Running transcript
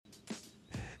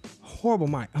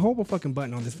horrible fucking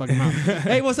button on this fucking mouth.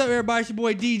 Hey, what's up, everybody? It's your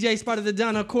boy DJ Spot of the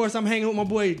Donna. Of course, I'm hanging with my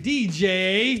boy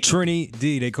DJ Trini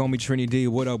D. They call me Trini D.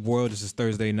 What up, world? This is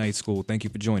Thursday Night School. Thank you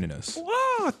for joining us.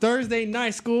 Wow, Thursday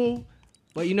Night School.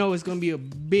 But you know it's going to be a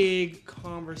big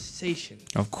conversation.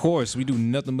 Of course, we do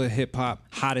nothing but hip-hop,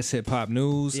 hottest hip-hop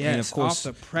news. Yes, and of course,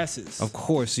 off the presses. Of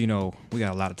course, you know, we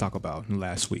got a lot to talk about in the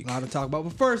last week. A lot to talk about.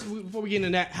 But first, before we get into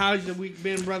that, how's your week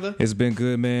been, brother? It's been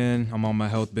good, man. I'm on my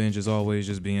health binge as always,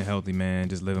 just being healthy, man,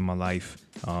 just living my life.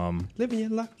 Living your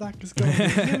life like it's going.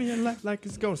 Living your life like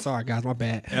it's going. Sorry, guys, my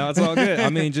bad. Yeah, it's all good. I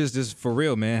mean, just for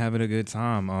real, man, having a good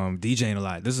time. DJing a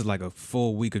lot. This is like a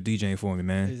full week of DJing for me,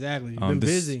 man. Exactly. You've been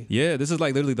busy. Yeah, this is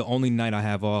like literally the only night I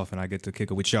have off, and I get to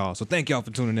kick it with y'all. So thank y'all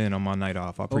for tuning in on my night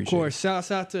off. I appreciate it. Of course,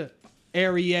 shouts out to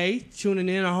Ari A tuning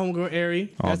in, our homegirl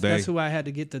Ari. That's who I had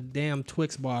to get the damn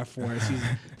Twix bar for. She's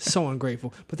so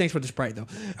ungrateful. But thanks for the Sprite, though.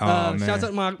 Man. Shouts out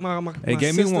to my Hey,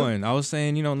 gave me sister. one. I was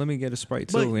saying, you know, let me get a Sprite,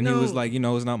 too. But and no. he was like, you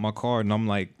know, it's not my card. And I'm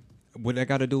like, what that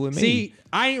got to do with me? See,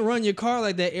 I ain't run your car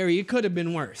like that, Ari. It could have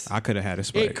been worse. I could have had a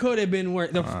Sprite. It could have been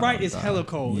worse. The Sprite is hella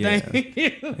cold. Yeah. Thank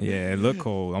you. Yeah, it look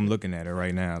cold. I'm looking at it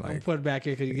right now. I'm Like, put it back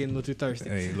here because you're getting a little too thirsty.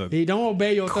 hey, look. He don't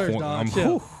obey your thirst, dog. I'm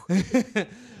Chill. whew.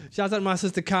 Shouts out to my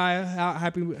sister Kaya.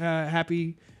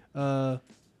 Happy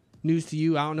news to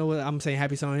you. I don't know what I'm saying.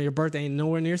 Happy song. Your birthday ain't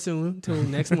nowhere near soon till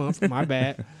next month. My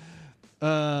bad.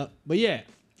 But yeah.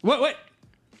 What?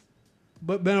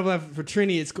 But Ben for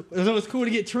Trini, it's cool to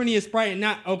get Trini a Sprite and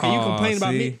not okay. You complain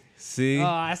about me. See,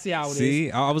 I see how it is.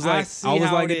 See, I was like,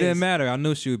 it is. didn't matter. I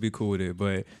knew she would be cool with it,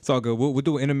 but it's all good. We'll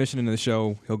do an intermission in the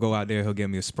show. He'll go out there. He'll get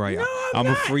me a Sprite. No, I'm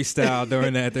not. a freestyle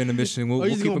during that intermission. We'll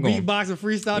you just keep it gonna going. beatbox and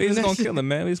freestyle? We're just gonna kill it,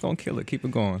 man. We're just gonna kill it. Keep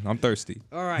it going. I'm thirsty.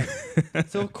 All right.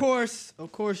 So of course,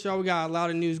 y'all, we got a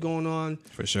lot of news going on.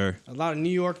 For sure. A lot of New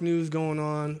York news going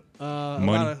on.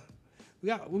 Money. We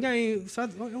got any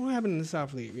South, what happened in the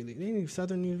South League really? Did any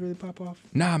Southern news really pop off?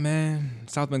 Nah, man.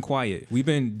 South been quiet. We've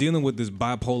been dealing with this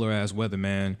bipolar ass weather,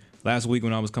 man. Last week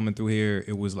when I was coming through here,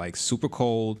 it was like super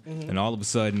cold, and all of a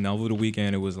sudden over the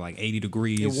weekend it was like 80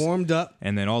 degrees. It warmed up.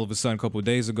 And then all of a sudden, a couple of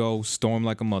days ago, stormed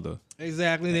like a mother.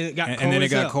 Exactly. Then it got cold. And then it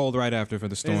got hell. cold right after for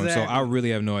the storm. Exactly. So I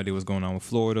really have no idea what's going on with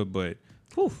Florida, but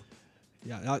whew.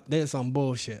 Yeah, there's some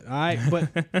bullshit. All right,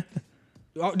 but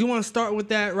do you want to start with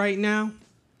that right now,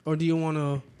 or do you want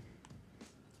to?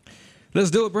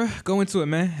 Let's do it, bro. Go into it,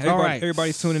 man. right.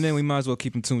 Everybody's tuning in. We might as well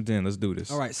keep them tuned in. Let's do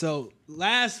this. All right. So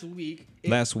last week,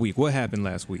 What happened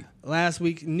last week? Last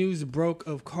week, news broke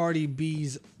of Cardi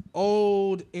B's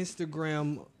old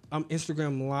Instagram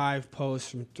live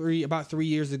post from about 3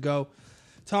 years ago,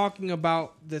 talking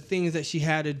about the things that she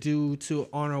had to do to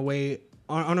on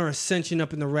her ascension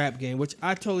up in the rap game, which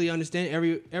I totally understand.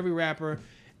 Every rapper,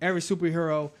 every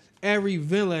superhero, every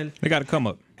villain, They got to come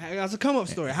up. has a come up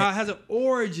story. How it has an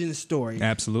origin story.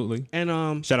 Absolutely.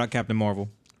 And Shout out Captain Marvel.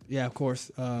 yeah, of course,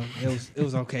 it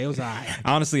was okay. It was alright.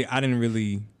 Honestly, I didn't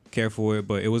really care for it,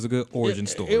 but it was a good origin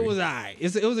story. It was alright.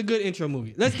 It was a good intro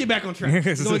movie. Let's get back on track.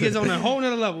 We're gonna get on a whole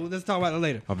nother level. Let's talk about it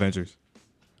later. Avengers.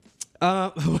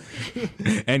 Endgame.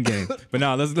 Endgame. But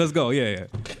now let's go. Yeah.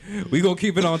 We gonna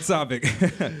keep it on topic.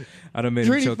 I done made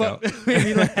him choke out. Made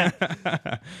me laugh.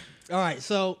 All right,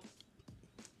 so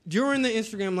during the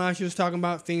Instagram live, she was talking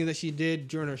about things that she did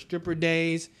during her stripper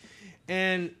days,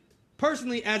 and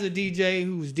personally, as a DJ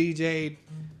who's DJ'd,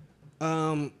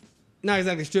 not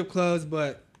exactly strip clubs,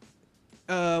 but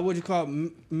what do you call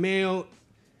it, male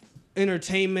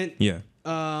entertainment. Yeah.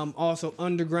 Also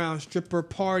underground stripper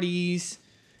parties.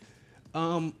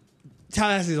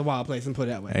 Tallahassee is a wild place, and put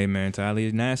it that way. Hey man, Tyler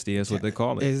is nasty. That's what they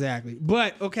call it. Exactly.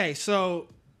 But okay, so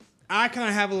I kind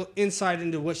of have a little insight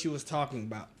into what she was talking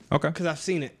about. Okay. Because I've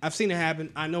seen it. I've seen it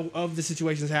happen. I know of the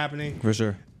situations happening. For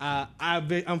sure.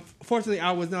 Unfortunately,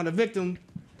 I was not a victim.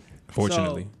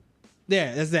 Fortunately. So,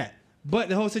 yeah, that's that. But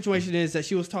the whole situation is that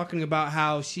she was talking about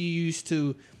how she used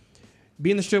to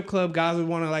be in the strip club. Guys would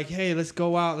want to like, hey, let's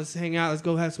go out, let's hang out, let's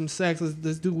go have some sex,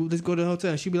 let's go to the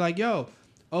hotel. And she'd be like, yo,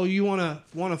 oh, you wanna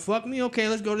fuck me? Okay,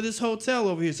 let's go to this hotel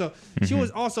over here. So she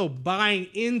was also buying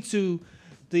into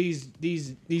these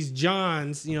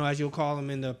Johns, you know, as you'll call them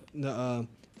in the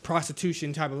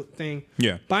prostitution type of thing.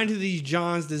 Yeah. Buying into these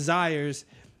Johns' desires,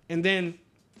 and then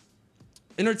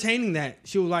entertaining that.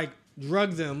 She would like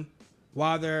drug them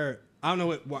while they're, I don't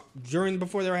know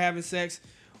before they were having sex,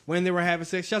 when they were having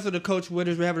sex. Shout out to Coach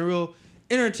Withers. We're having a real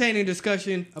entertaining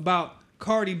discussion about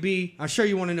Cardi B. I'm sure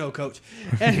you want to know, Coach.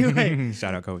 Anyway.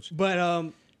 Shout out, Coach.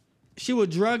 But she would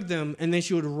drug them, and then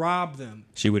she would rob them.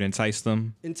 She would entice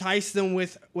them.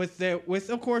 With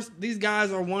of course, these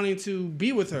guys are wanting to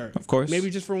be with her. Of course. Maybe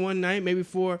just for one night, maybe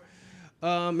for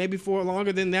maybe for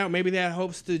longer than that. Maybe they had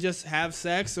hopes to just have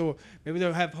sex, or maybe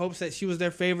they have hopes that she was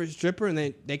their favorite stripper, and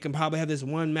they can probably have this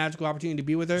one magical opportunity to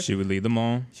be with her. She would lead them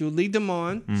on. She would lead them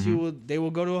on. They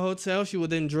will go to a hotel. She would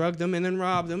then drug them and then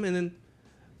rob them and then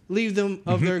leave them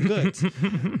of their goods.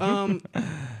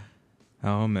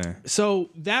 Oh man.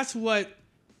 So that's what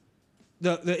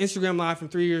the Instagram live from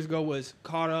 3 years ago was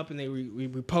caught up, and they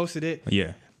reposted it.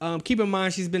 Yeah. Keep in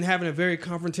mind, she's been having a very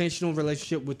confrontational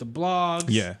relationship with the blogs.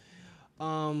 Yeah.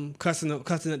 Cussing at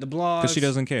the blogs Because she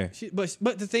doesn't care.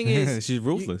 But the thing is, She's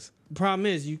ruthless. The problem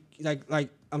is, you like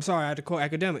I'm sorry, I had to quote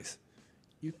academics.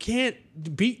 You can't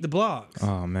beat the blogs.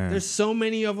 Oh man. There's so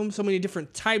many of them, so many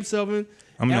different types of them.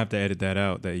 I'm gonna have to edit that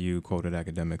out that you quoted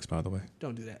academics, by the way.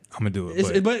 Don't do that. I'm gonna do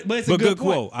it. But it's a good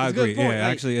quote. point. I agree. Yeah,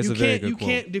 actually, it's a very good quote. You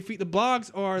can't defeat the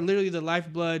blogs. Are literally the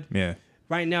lifeblood. Yeah.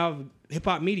 Right now, of hip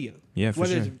hop media. Yeah, for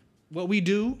Whether sure. it's what we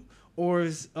do, or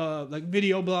is like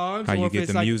video blogs, How or you if get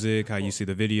it's the like, music, how you see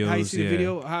the videos. how you see the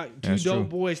video, how two That's dope true.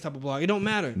 boys type of blog. It don't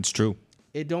matter. It's true.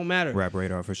 It don't matter. Rap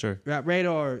Radar for sure. Rap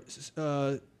Radar.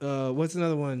 What's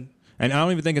another one? And I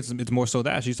don't even think it's more so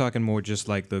that she's talking more just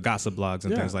like the gossip blogs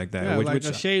and things like that. Yeah, which, like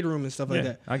a shade room and stuff like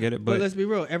that. I get it, But but let's be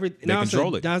real.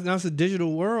 control it. Now it's a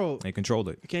digital world. they control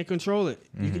it. You can't control it.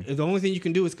 The only thing you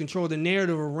can do is control the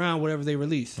narrative around whatever they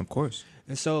release. Of course.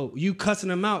 And so you cussing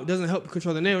them out doesn't help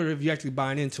control the narrative if you actually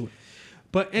buying into it.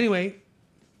 But anyway,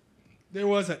 there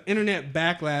was an internet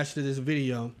backlash to this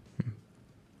video.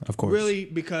 Of course. Really,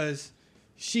 because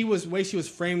the way she was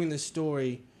framing the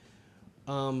story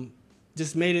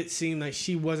just made it seem like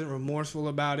she wasn't remorseful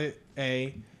about it,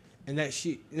 and that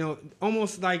she,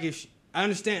 almost like I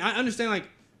understand like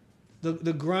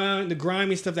the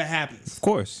grimy stuff that happens. Of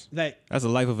course. Like That's the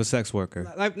life of a sex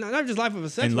worker. like not just life of a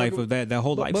sex And life worker, of that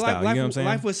whole but lifestyle. life, you know what I'm saying?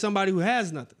 Life with somebody who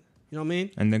has nothing. You know what I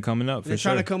mean? And then coming up, They're for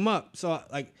trying sure. to come up. So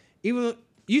like even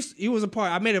you was a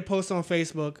part. I made a post on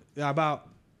Facebook about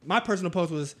my personal post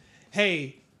was,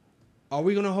 hey, are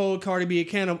we gonna hold Cardi B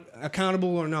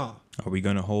accountable or not? Are we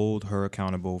going to hold her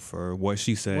accountable for what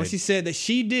she said? What she said that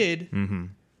she did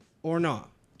or not?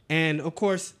 And of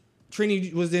course,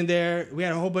 Trini was in there. We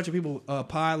had a whole bunch of people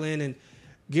pile in and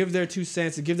give their 2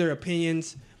 cents and give their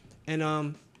opinions.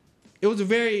 And it was a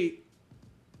very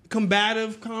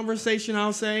combative conversation,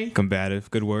 I'll say.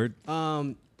 Combative, good word.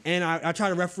 And I try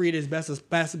to referee it as best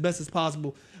as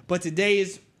possible. But today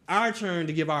is our turn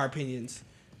to give our opinions.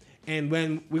 And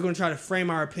when we're going to try to frame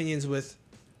our opinions with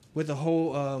a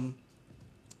whole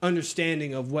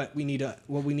understanding of what we need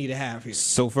to have here.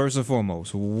 So first and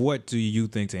foremost, what do you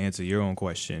think, to answer your own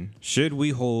question? Should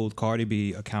we hold Cardi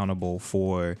B accountable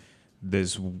for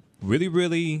this really,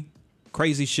 really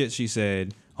crazy shit she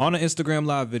said on an Instagram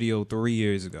live video 3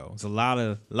 years ago? There's a lot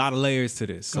of layers to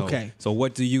this. So, Okay. So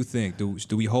what do you think? Do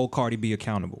we hold Cardi B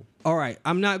accountable? All right,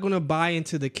 I'm not gonna buy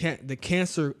into the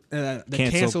cancel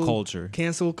culture.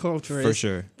 Cancel culture For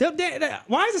sure.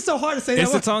 Why is it so hard to say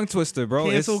It's that? a tongue twister, bro.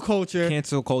 Cancel It's culture.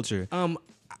 Cancel culture. I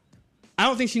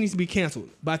don't think she needs to be canceled,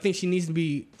 but I think she needs to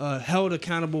be held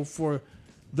accountable for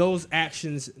those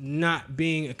actions not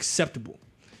being acceptable.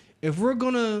 If we're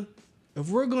gonna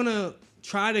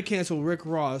try to cancel Rick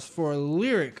Ross for a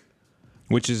lyric,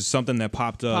 Which is something that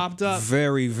popped up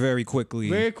very, very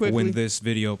quickly. When this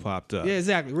video popped up. yeah,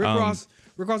 exactly. Rick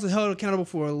Ross is held accountable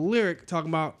for a lyric talking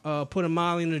about putting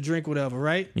Molly in a drink, whatever,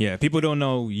 right? Yeah, people don't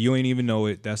know. You ain't even know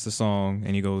it. That's the song.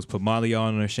 And he goes, put Molly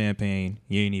on her champagne.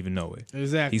 You ain't even know it.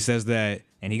 Exactly. He says that,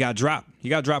 and he got dropped. He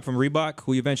got dropped from Reebok,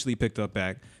 who he eventually picked up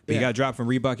back. But he got dropped from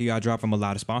Reebok. He got dropped from a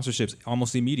lot of sponsorships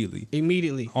almost immediately.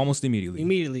 Almost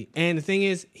immediately. And the thing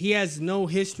is, he has no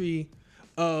history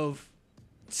of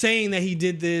saying that he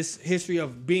did this, history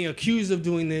of being accused of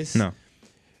doing this. No.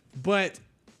 But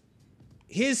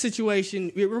his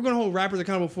situation, we're going to hold rappers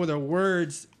accountable for their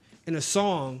words in a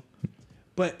song.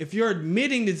 But if you're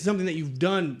admitting to something that you've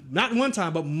done, not one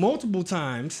time, but multiple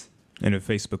times, In a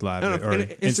Facebook Live or in a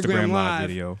Instagram Live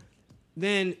video.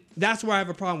 then that's where I have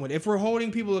a problem with it. If we're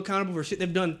holding people accountable for shit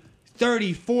they've done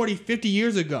 30, 40, 50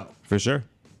 years ago, For sure.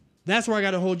 that's where I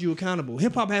got to hold you accountable.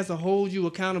 Hip hop has to hold you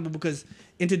accountable because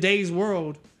in today's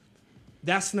world,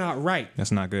 that's not right.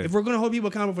 That's not good. If we're going to hold people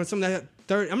accountable for something that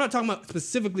 30, I'm not talking about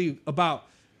specifically about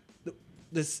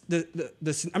I'm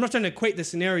not trying to equate the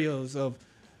scenarios of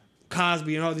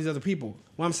Cosby and all these other people.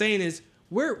 What I'm saying is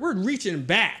we're reaching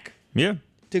back Yeah.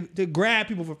 to grab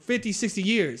people for 50, 60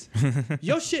 years.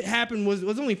 Your shit happened was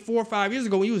only 4 or 5 years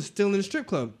ago when you was still in the strip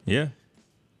club. Yeah.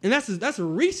 And that's a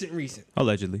recent.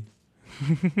 Allegedly.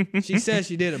 She said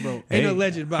she did it, bro. Ain't Hey,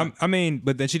 alleged about it. I mean,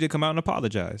 but then she did come out and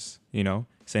apologize,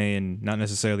 saying, not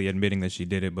necessarily admitting that she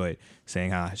did it, but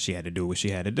saying how she had to do what she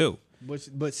had to do.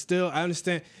 But still, I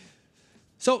understand.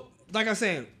 So, like I was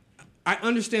saying, I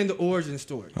understand the origin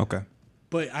story. Okay.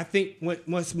 But I think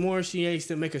what's more, she needs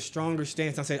to make a stronger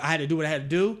stance on saying I had to do what I had to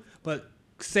do, but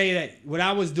say that what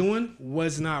I was doing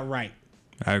was not right.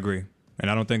 I agree. And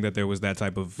I don't think that there was that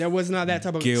type of There was not that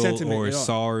type of guilt sentiment or at all.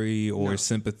 sorry or No.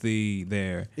 sympathy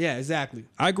there. Yeah, exactly.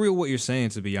 I agree with what you're saying,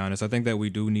 to be honest. I think that we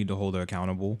do need to hold her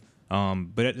accountable.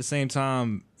 But at the same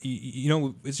time, you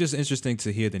know, it's just interesting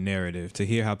to hear the narrative, to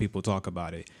hear how people talk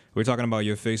about it. We're talking about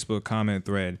your Facebook comment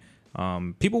thread.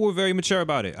 People were very mature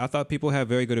about it. I thought people had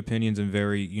very good opinions and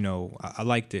very, you know, I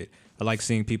liked it. I like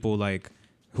seeing people like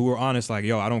who were honest, like,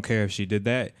 yo, I don't care if she did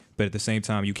that. But at the same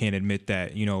time, you can't admit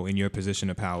that, you know, in your position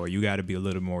of power, you got to be a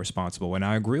little more responsible. And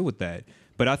I agree with that.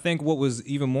 But I think what was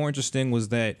even more interesting was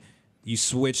that you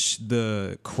switch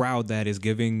the crowd that is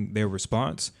giving their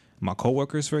response. My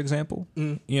coworkers, for example, you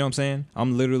know what I'm saying?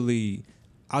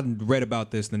 I read about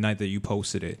this the night that you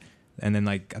posted it. And then,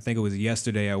 like, I think it was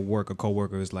yesterday at work, a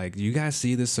coworker was like, do you guys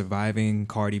see this surviving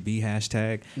Cardi B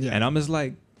hashtag? Yeah. And I'm just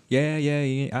like,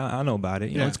 yeah, I know about it.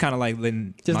 You know, it's kind of like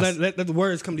letting Let the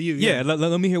words come to you. yeah,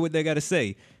 let me hear what they got to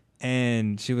say.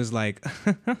 And she was like,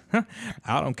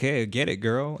 I don't care. Get it,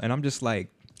 girl. And I'm just like,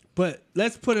 But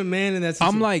let's put a man in that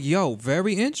situation. I'm like, yo,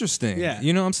 very interesting. Yeah.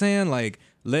 You know what I'm saying? Like,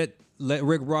 let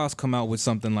Rick Ross come out with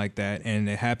something like that, and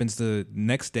it happens the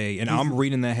next day, and I'm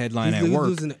reading that headline at he's work.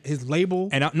 losing his label.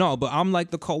 And but I'm like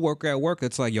the coworker at work.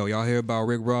 It's like, yo, y'all hear about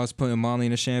Rick Ross putting Molly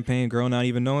in a champagne, girl not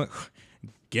even know it?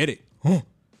 Get it.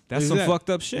 That's some fucked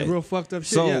up shit. Real fucked up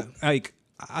shit, So, yeah. like,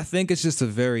 I think it's just a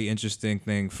very interesting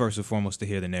thing, first and foremost, to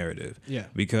hear the narrative. Yeah.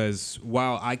 Because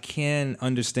while I can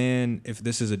understand if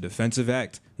this is a defensive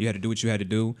act, you had to do what you had to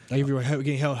do. Like if you were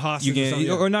getting held hostage You or can, something.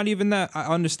 Yeah. or not even that. I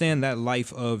understand that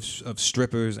life of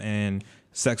strippers and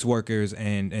sex workers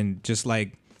and just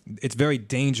like it's very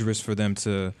dangerous for them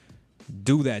to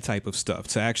do that type of stuff,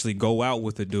 to actually go out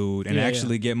with a dude and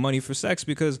actually get money for sex,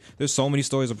 because there's so many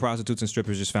stories of prostitutes and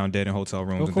strippers just found dead in hotel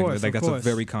rooms. Of course, like of that's course. a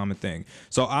very common thing.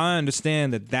 So I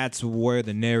understand that that's where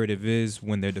the narrative is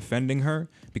when they're defending her,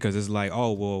 because it's like,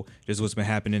 oh well, this is what's been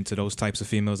happening to those types of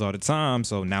females all the time.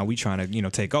 So now we trying to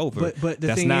take over. But the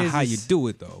that's thing not is, how you do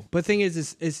it though. But the thing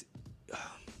is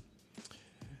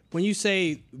when you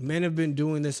say men have been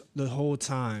doing this the whole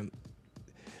time.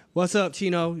 What's up,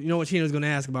 Chino? You know what Chino's gonna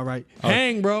ask about, right?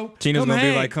 Hang, bro. Chino's Come gonna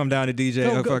hang. be like, come down to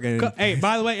DJ. Fucking. Hey,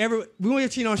 by the way, we want to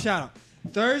give Chino a shout out.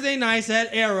 Thursday nights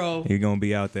at Arrow. He's gonna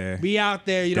be out there. Be out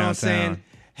there, you know what I'm Downtown. saying?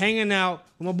 Hanging out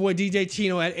with my boy DJ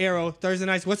Chino at Arrow Thursday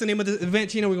nights. What's the name of the event,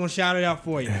 Chino? We're gonna shout it out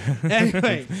for you.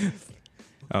 Anyway,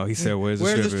 Oh, he said, "Where's the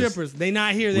where's strippers?" the strippers? They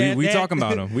not here. They We talking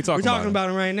about them. We're talking about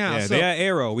them right now. Yeah, so they at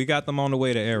Arrow. We got them on the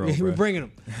way to Arrow. we're bruh.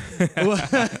 bringing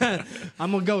them.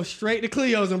 I'm gonna go straight to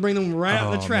Cleo's and bring them right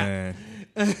out the trap. Man.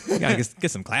 You gotta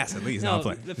get some class at least. No, I'm No,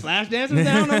 playing. the flash dancers.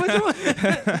 I don't know which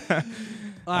one.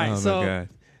 All right, Oh, my so God.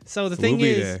 so the So thing we'll be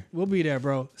is, there. we'll be there,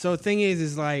 bro. So the thing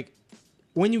is like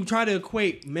when you try to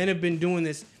equate men have been doing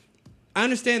this. I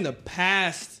understand the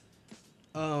past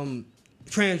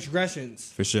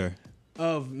transgressions For sure.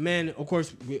 of men. Of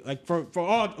course, like for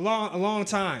a long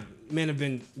time, men have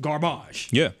been garbage.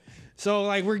 Yeah. So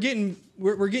like we're getting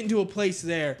to a place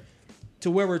there to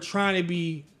where we're trying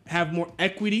to have more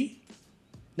equity,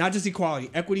 not just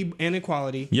equity and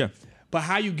equality. Yeah. But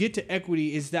how you get to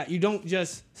equity is that you don't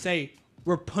just say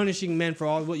we're punishing men for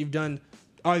all what you've done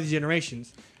all these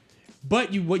generations.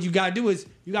 But what you gotta do is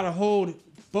you gotta hold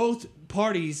both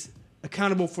parties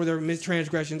accountable for their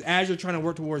mistransgressions as you're trying to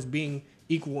work towards being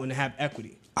equal and to have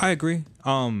equity. I agree.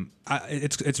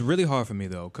 It's really hard for me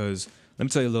though, because let me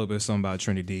tell you a little bit something about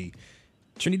Trinity D.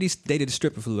 Trinity D dated a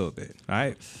stripper for a little bit. All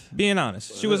right, being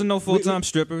honest, she wasn't no full-time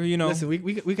stripper. You know. Listen, we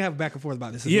can have back and forth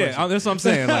about this. Yeah, that's what I'm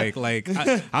saying.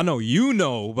 I know you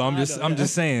know, but I'm know,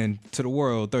 just saying to the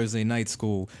world, Thursday night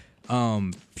school.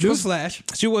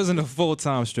 Newsflash. She wasn't a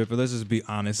full-time stripper. Let's just be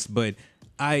honest. But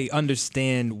I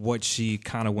understand what she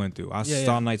kind of went through. I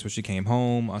saw nights where she came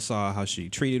home. I saw how she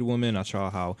treated women. I saw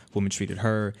how women treated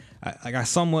her. I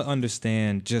somewhat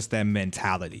understand just that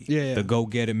mentality. Yeah. The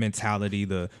go-get-it mentality.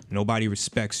 The nobody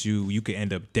respects you. You could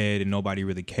end up dead and nobody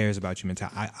really cares about you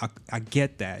mentality. I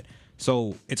get that.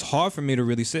 So it's hard for me to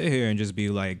really sit here and just be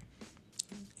like,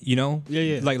 you know,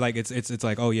 like it's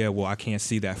like, oh yeah, well I can't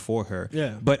see that for her.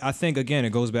 Yeah. But I think again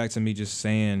it goes back to me just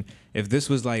saying, if this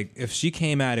was like, if she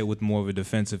came at it with more of a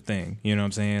defensive thing, you know what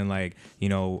I'm saying, like, you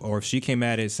know, or if she came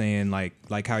at it saying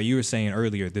like how you were saying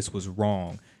earlier, this was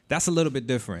wrong, that's a little bit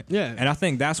different. Yeah. And I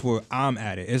think that's where I'm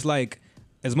at it. It's like,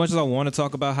 as much as I want to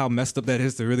talk about how messed up that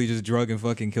is to really just drug and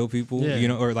fucking kill people, you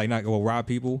know, or like not rob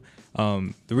people.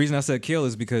 The reason I said kill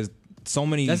is because so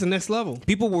many. That's the next level.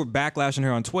 People were backlashing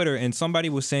her on Twitter, and somebody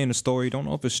was saying a story. Don't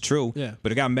know if it's true. Yeah.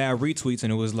 But it got mad retweets,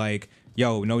 and it was like,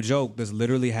 yo, no joke, this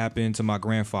literally happened to my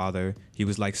grandfather. He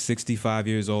was like 65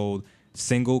 years old,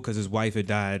 single because his wife had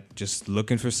died, just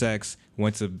looking for sex,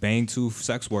 went to bang 2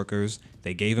 sex workers.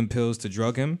 They gave him pills to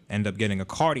drug him, ended up getting a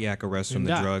cardiac arrest from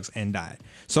the drugs, and died.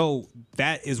 So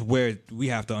that is where we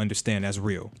have to understand that's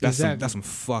real. That's some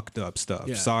fucked up stuff.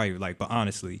 Yeah. Sorry, like, but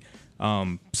honestly.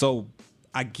 So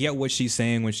I get what she's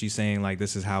saying when she's saying, like,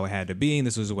 this is how it had to be and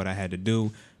this is what I had to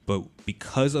do. But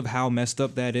because of how messed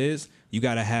up that is, you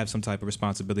got to have some type of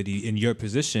responsibility in your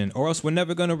position, or else we're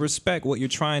never going to respect what you're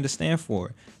trying to stand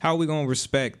for. How are we going to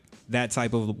respect that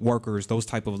type of workers, those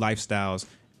type of lifestyles,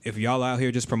 if y'all out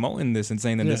here just promoting this and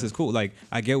saying that this is cool? Like,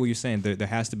 I get what you're saying. There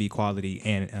has to be equality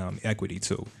and equity,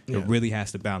 too. Yeah. It really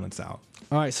has to balance out.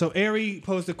 All right, so Ari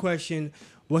posed the question,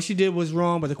 what she did was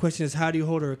wrong, but the question is, how do you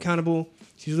hold her accountable?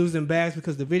 She's losing bags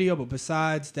because of the video, but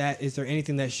besides that, is there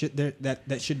anything that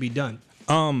should be done?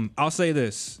 I'll say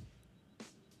this.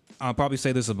 I'll probably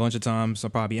say this a bunch of times.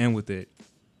 I'll probably end with it.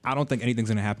 I don't think anything's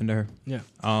gonna happen to her. Yeah.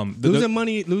 Losing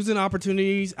money, losing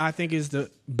opportunities, I think is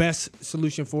the best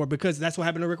solution for it, because that's what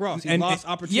happened to Rick Ross. He lost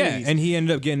opportunities. Yeah, and he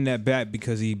ended up getting that back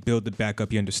because he built it back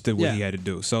up. He understood what he had to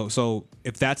do. So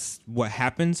if that's what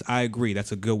happens, I agree.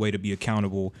 That's a good way to be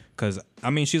accountable, because,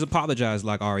 I mean, she's apologized,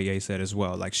 like REA said as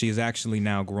well. Like, she's actually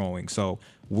now growing. So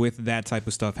with that type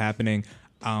of stuff happening,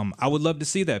 I would love to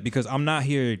see that, because I'm not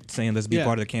here saying let's be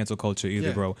part of the cancel culture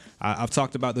either, bro. I've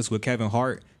talked about this with Kevin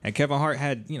Hart, and Kevin Hart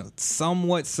had,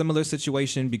 somewhat similar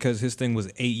situation because his thing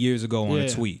was 8 years ago on a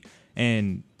tweet.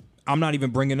 And I'm not even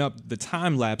bringing up the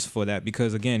time lapse for that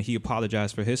because, again, he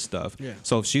apologized for his stuff. Yeah.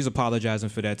 So if she's apologizing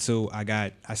for that too,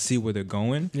 I see where they're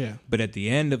going. Yeah. But at the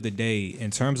end of the day,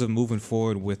 in terms of moving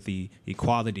forward with the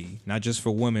equality, not just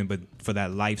for women, but for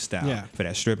that lifestyle, for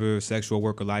that stripper, sexual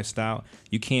worker lifestyle,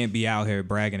 you can't be out here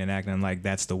bragging and acting like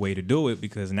that's the way to do it,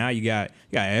 because now you got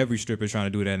every stripper trying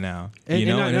to do that now. And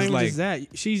not it's like just that.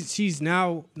 She's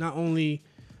now not only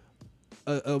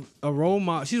a role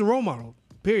model. She's a role model.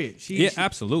 Period.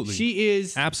 Absolutely. She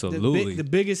is absolutely the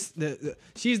biggest.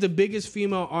 She's the biggest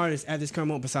female artist at this current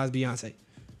moment besides Beyonce.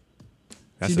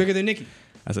 She's bigger than Nicki.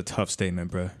 That's a tough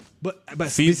statement, bro. But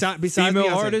besides female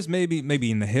Beyonce, artists, maybe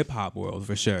in the hip hop world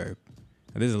for sure.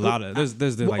 There's a lot of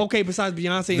okay. Besides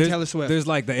Beyonce and Taylor Swift, there's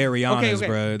like the Arianas,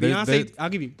 bro. Beyonce, I'll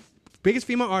give you biggest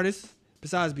female artist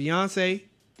besides Beyonce,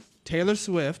 Taylor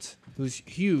Swift, who's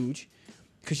huge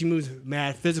because she moves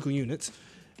mad physical units.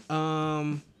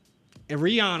 And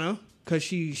Rihanna, because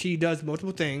she does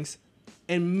multiple things,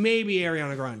 and maybe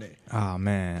Ariana Grande. Oh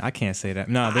man, I can't say that.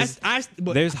 No,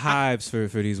 there's hives for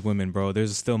these women, bro.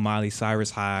 There's still Miley Cyrus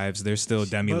hives. There's still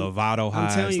Demi Lovato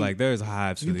hives. Like, there's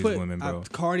hives for these women, bro.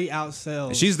 Cardi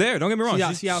outsells. She's there. Don't get me wrong.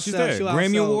 She's there.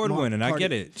 Grammy Award winning. I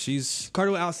get it.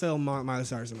 Cardi will outsell Miley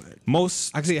Cyrus.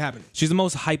 I can see it happening. She's the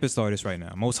most hypest artist right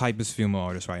now. Most hypest female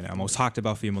artist right now. Most talked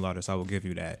about female artist. I will give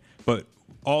you that. But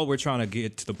all we're trying to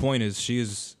get to the point is she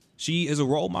is a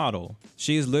role model.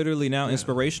 She is literally now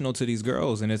inspirational to these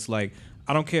girls. And it's like,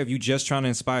 I don't care if you're just trying to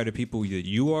inspire the people that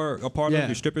you are a part of,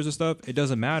 your strippers and stuff. It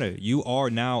doesn't matter. You are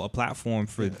now a platform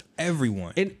for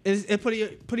everyone. And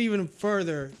put even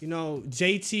further,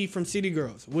 JT from City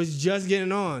Girls was just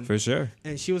getting on. For sure.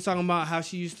 And she was talking about how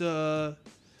she used to,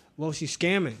 she's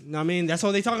scamming. I mean, that's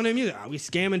all they talking to music. We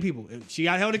scamming people. She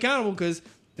got held accountable because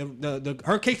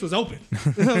her case was open.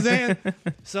 You know what I'm saying?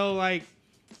 So, like,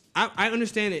 I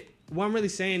understand it. What I'm really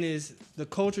saying is the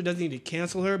culture doesn't need to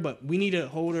cancel her, but we need to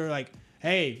hold her like,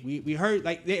 hey, we heard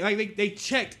they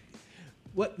checked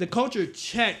what the culture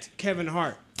checked Kevin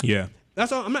Hart. Yeah.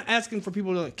 That's all. I'm not asking for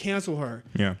people to cancel her.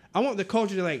 Yeah. I want the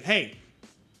culture to like, hey,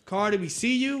 Cardi, we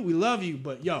see you, we love you,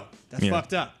 but that's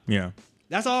fucked up. Yeah.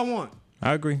 That's all I want.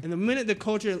 I agree. And the minute the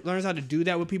culture learns how to do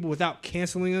that with people without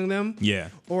canceling them,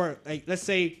 or like let's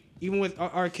say even with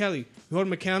R. Kelly, we hold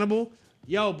him accountable.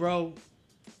 Yo, bro.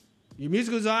 Your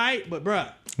music was all right, but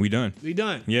bruh. We done.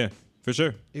 Yeah, for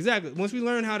sure. Exactly. Once we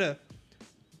learn how to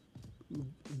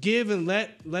give and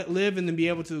let live, and then be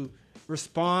able to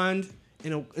respond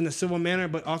in a civil manner,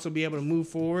 but also be able to move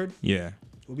forward. Yeah.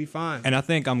 We'll be fine. And I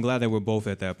think I'm glad that we're both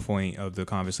at that point of the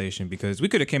conversation, because we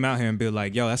could have came out here and been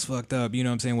like, yo, that's fucked up. You know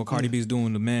what I'm saying? What Cardi B's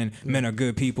doing to men. Men are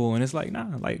good people. And it's like,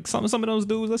 nah, like some of those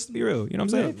dudes, let's be real. You know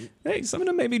what I'm saying? Hey, some of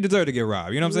them maybe deserve to get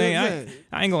robbed. You know what I'm saying?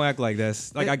 I ain't gonna act like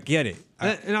that's like, I get it.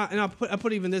 I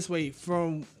put even this way,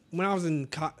 from when I was in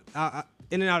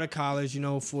and out of college,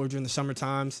 during the summer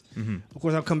times. Mm-hmm. Of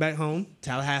course, I'll come back home,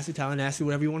 Tallahassee,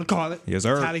 whatever you want to call it. Yes,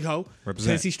 sir. Tally ho. Represent.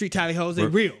 Tennessee Street Tally hoes, they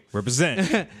real.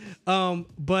 Represent.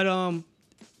 But I'm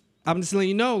just letting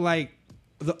you know, like,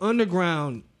 the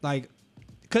underground, like,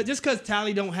 just because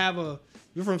Tally don't have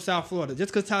you're from South Florida,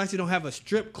 just because Tallahassee don't have a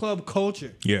strip club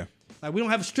culture. Yeah. Like, we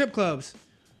don't have strip clubs.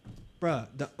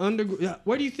 bruh,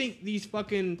 where do you think these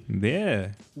fucking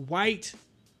white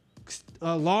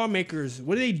lawmakers?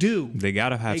 What do? They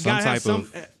gotta have They some gotta have type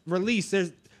of release.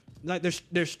 There's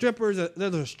strippers.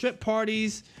 There's strip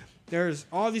parties. There's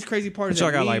all these crazy parties. But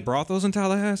y'all got like brothels in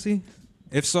Tallahassee?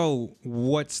 If so,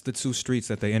 what's the two streets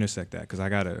that they intersect at? Because I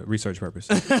got a research purpose.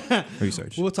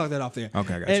 Research. We'll talk that off there.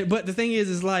 Okay, I got you. But the thing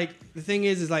is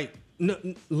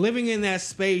living in that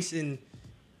space and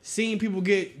seeing people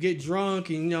get drunk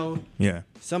and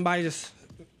somebody just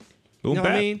boom what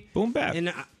I mean? Boom bap.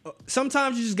 And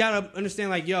sometimes you just gotta understand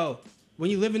like when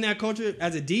you live in that culture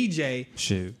as a DJ,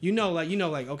 shit,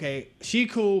 okay, she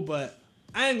cool, but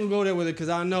I ain't gonna go there with her because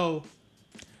I know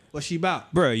what she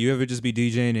about. Bro, you ever just be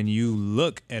DJing and you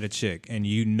look at a chick and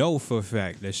you know for a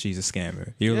fact that she's a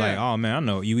scammer? You're like, oh man, I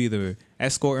know you either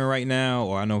escorting right now,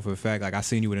 or I know for a fact like I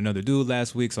seen you with another dude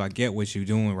last week, so I get what you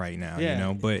doing right now.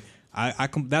 Yeah. But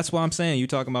that's why I'm saying you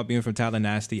talking about being from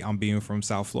Tallahassee. I'm being from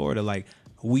South Florida. Like,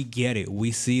 we get it.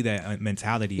 We see that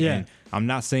mentality. Yeah. And I'm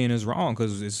not saying it's wrong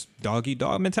because it's dog eat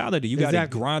dog mentality. You got to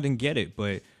grind and get it.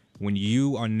 But when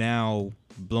you are now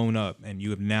blown up and you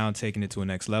have now taken it to a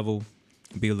next level,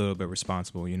 be a little bit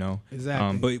responsible,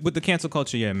 Exactly. But with the cancel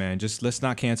culture, yeah, man, just let's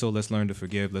not cancel. Let's learn to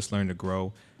forgive. Let's learn to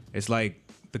grow. It's like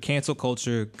the cancel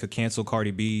culture could cancel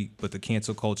Cardi B, but the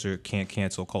cancel culture can't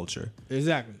cancel culture.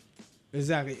 Exactly.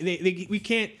 We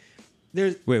can't.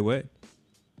 Wait, what?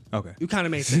 Okay. You kind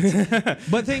of made sense.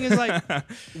 But the thing is, like,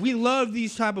 we love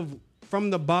these type of from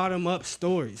the bottom up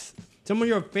stories. Some of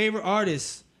your favorite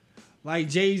artists, like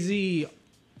Jay-Z,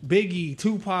 Biggie,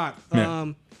 Tupac,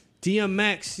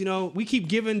 DMX, we keep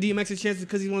giving DMX a chance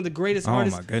because he's one of the greatest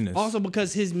artists. Oh my goodness. Also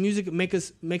because his music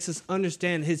makes us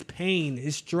understand his pain,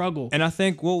 his struggle. And I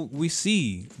think, we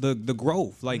see the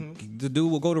growth. Like, the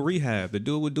dude will go to rehab. The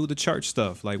dude will do the church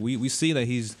stuff. Like, we see that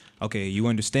he's, okay, you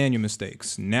understand your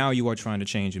mistakes. Now you are trying to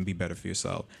change and be better for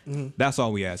yourself. That's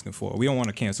all we asking for. We don't want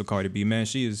to cancel Cardi B, man.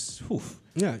 She is,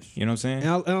 yeah. You know what I'm saying?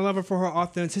 And I love her for her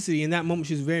authenticity. In that moment,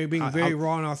 she's being very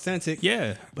raw and authentic.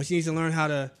 Yeah. But she needs to learn how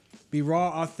to be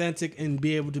raw, authentic, and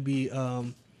be able to be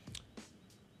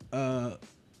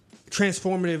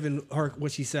transformative in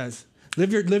what she says.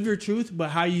 Live your truth, but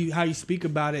how you speak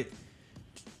about it,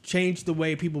 change the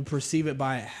way people perceive it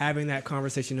by having that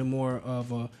conversation in more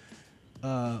of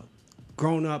a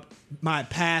grown up. My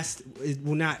past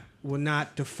will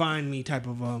not define me type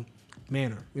of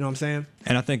manner. You know what I'm saying?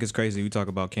 And I think it's crazy. We talk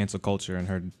about cancel culture,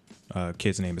 and her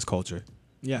kid's name is Culture.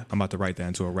 Yeah, I'm about to write that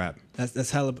into a rap.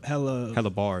 That's hella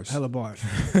bars. Hella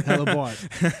bars.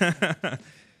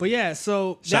 But yeah,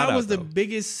 so that was the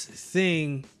biggest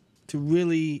thing to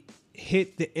really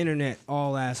hit the internet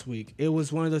all last week. It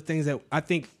was one of the things that I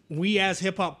think we as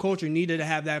hip hop culture needed to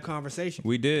have that conversation.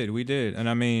 We did, and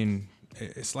I mean,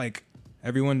 it's like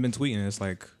everyone been tweeting. It's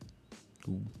like,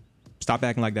 stop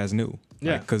acting like that's new.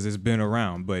 Yeah, because it's been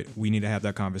around, but we need to have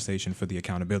that conversation for the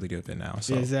accountability of it now.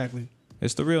 So yeah, exactly.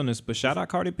 It's the realness, but shout out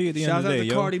Cardi B at the end of the day. Shout out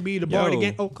to Cardi B, the bar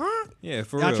again. Yeah,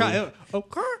 for y'all real.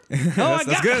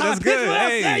 That's good. That's good.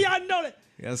 Hey, y'all know that.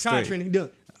 That's Try great. Trini, do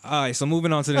it. All right, so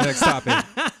moving on to the next topic.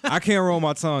 I can't roll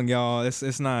my tongue, y'all.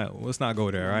 Let's not go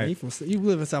there, right? You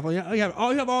live in South Florida. You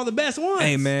have all the best ones.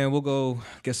 Hey man, we'll go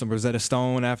get some Rosetta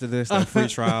Stone after this. That free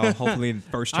trial. Hopefully, the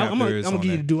first chapter is on. I'm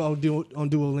gonna give you on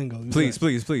Duolingo. Please,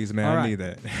 man. I need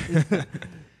that.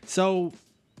 So,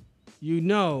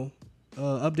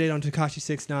 update on Tekashi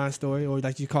 6ix9ine story, or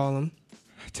like you call him,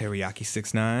 Teriyaki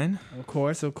 6ix9ine. Of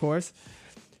course.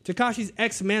 Tekashi's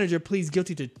ex-manager pleads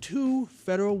guilty to 2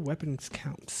 federal weapons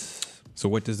counts. So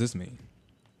what does this mean?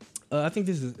 I think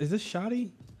is this Shotty?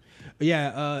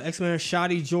 Yeah, ex-manager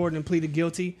Shotty Jordan pleaded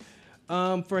guilty.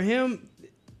 For him,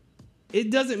 it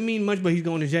doesn't mean much, but he's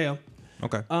going to jail.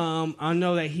 Okay. I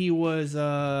know that he was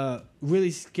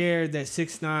really scared that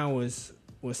 6ix9ine was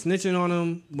snitching on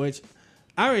him, which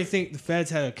I already think the feds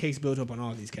had a case built up on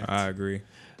all these cats. I agree.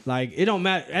 Like, it don't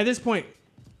matter at this point.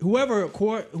 Whoever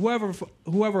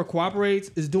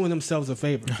cooperates is doing themselves a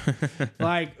favor.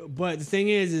 But the thing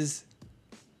is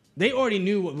they already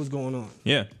knew what was going on.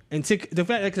 Yeah. And the fact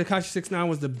that Tekashi 6ix9ine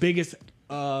was the biggest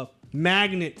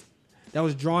magnet that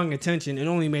was drawing attention, it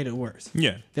only made it worse.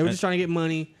 Yeah. They were just trying to get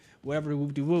money, whatever,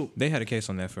 whoop-de-whoop. They had a case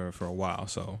on that for a while,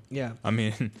 so. Yeah. I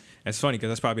mean, it's funny because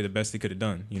that's probably the best he could have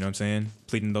done. You know what I'm saying?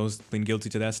 Pleading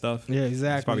guilty to that stuff. Yeah,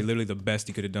 exactly. It's probably literally the best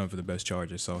he could have done for the best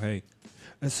charges. So, hey.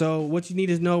 And so what you need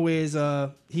to know is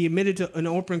he admitted to an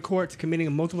open court to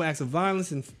committing multiple acts of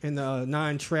violence in the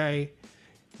 9 Trey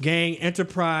gang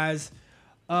enterprise.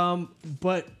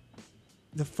 But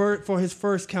for his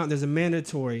first count, there's a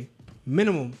mandatory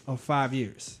minimum of 5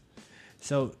 years.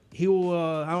 So he will,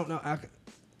 I don't know,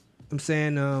 I'm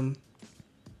saying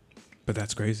But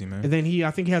that's crazy, man. And then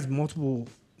I think he has multiple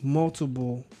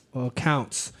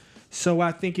counts. So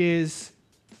I think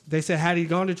they said had he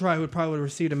gone to trial, he would probably have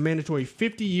received a mandatory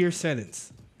 50-year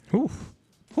sentence. Whew.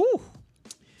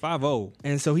 5-0.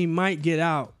 And so he might get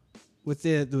out with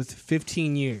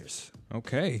 15 years.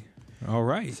 Okay. All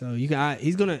right. So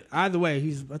he's gonna either way.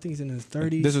 I think he's in his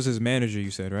 30s. This was his manager,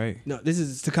 you said, right? No, this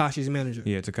is Tekashi's manager.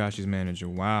 Yeah, Tekashi's manager.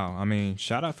 Wow. I mean,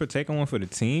 shout out for taking one for the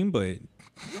team, but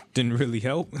didn't really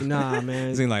help. Nah, man.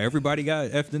 It seemed like everybody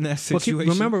got effed in that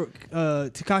situation. Remember,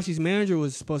 Tekashi's manager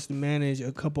was supposed to manage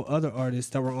a couple other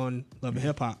artists that were on Love and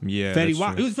Hip Hop. Yeah, Fetty that's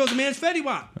Wap. true. He was supposed to manage Fetty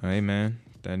Wap. Hey, man,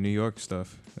 that New York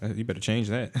stuff. You better change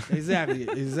that. Exactly.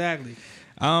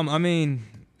 I mean,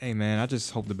 hey, man, I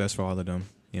just hope the best for all of them,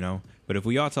 you know? But if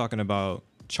we are talking about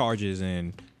charges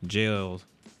and jail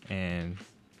and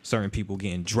certain people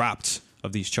getting dropped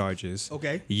of these charges,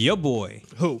 Okay. your boy,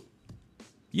 Who?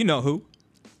 you know who?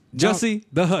 Jussie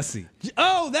the Hussy.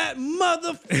 Oh, that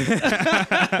mother.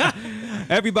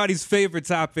 Everybody's favorite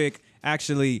topic.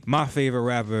 Actually, my favorite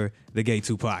rapper, the gay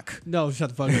Tupac. No, shut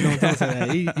the fuck up. Don't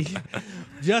say that.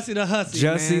 Jussie the Hussy.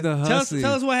 Jussie man. the Hussy.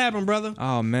 Tell us what happened, brother.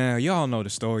 Oh, man. Y'all know the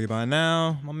story by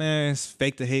now. My man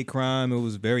faked the hate crime. It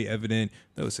was very evident.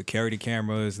 There was security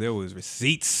cameras. There was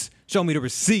receipts. Show me the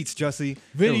receipts, Jussie.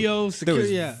 Videos,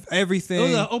 security, yeah. Everything. It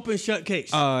was an open shut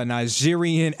case.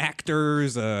 Nigerian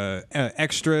actors,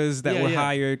 extras that were yeah.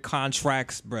 hired,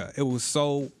 contracts, bruh. It was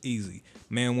so easy.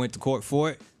 Man went to court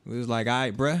for it. It was like, all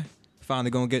right, bruh.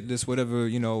 Finally gonna get this whatever,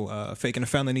 faking a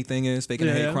felony thing is, faking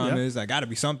a hate crime is. Like, gotta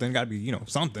be something. Gotta be,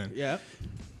 something. Yeah.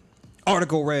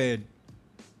 Article read,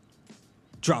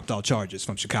 dropped all charges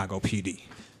from Chicago PD.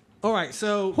 All right,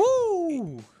 so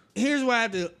Woo! here's what I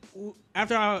had to.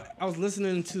 After I was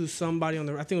listening to somebody I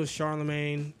think it was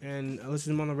Charlemagne, and I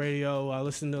listened to him on the radio. I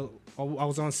was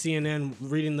on CNN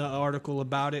reading the article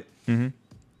about it. Mm-hmm.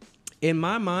 In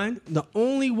my mind, the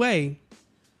only way,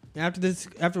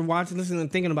 after watching, listening,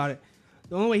 and thinking about it,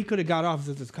 the only way he could have got off is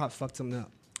if the cops fucked something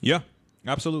up. Yeah,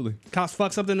 absolutely. Cops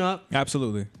fucked something up.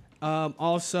 Absolutely.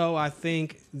 Also, I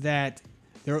think that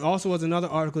there also was another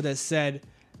article that said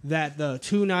that the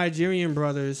two Nigerian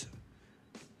brothers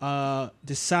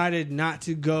decided not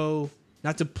to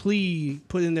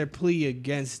put in their plea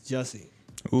against Jussie.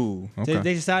 Ooh, okay.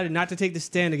 They decided not to take the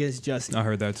stand against Jussie. I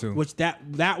heard that too. Which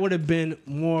that would have been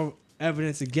more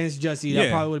evidence against Jussie.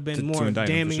 That probably would have been more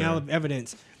damning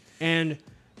evidence. And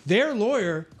their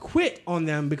lawyer quit on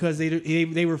them because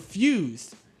they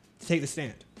refused to take the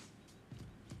stand.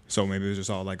 So maybe it was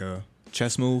just all like a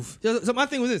chess move. So my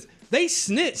thing was this: they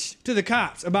snitched to the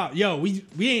cops about, we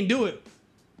ain't do it.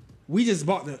 We just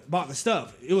bought the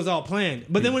stuff. It was all planned.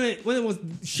 But then when it was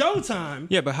showtime,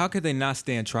 yeah. But how could they not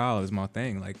stand trial? Is my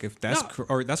thing. Like if that's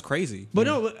that's crazy. But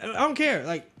no, I don't care.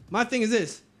 Like my thing is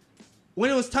this: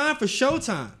 when it was time for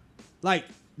showtime, like,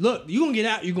 look, you gonna get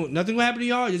out. Nothing gonna happen to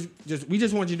y'all. We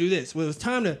just want you to do this. When it was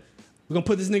time we're gonna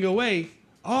put this nigga away.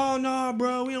 Oh no,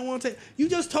 bro, we don't want to take. You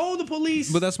just told the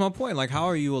police. But that's my point. Like, how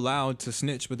are you allowed to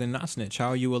snitch but then not snitch? How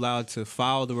are you allowed to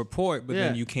file the report but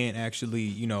then you can't actually,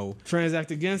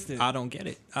 transact against it? I don't get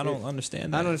it. I don't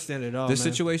understand that. I don't understand it at all. The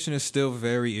situation is still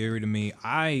very eerie to me.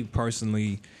 I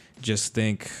personally just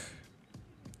think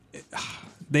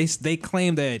they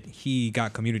claim that he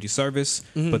got community service,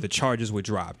 but the charges were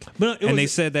dropped. They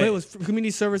said that it was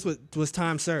community service was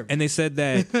time served. And they said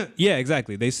that, yeah,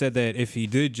 exactly. They said that if he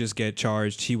did just get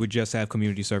charged, he would just have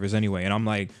community service anyway. And I'm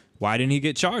like, why didn't he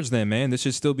get charged then, man? This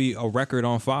should still be a record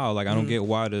on file. Like, I don't get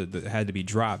why it had to be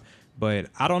dropped. But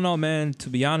I don't know, man. To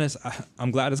be honest,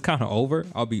 I'm glad it's kind of over.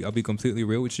 I'll be completely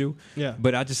real with you. Yeah.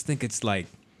 But I just think it's like,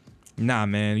 nah,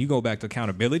 man. You go back to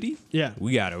accountability. Yeah.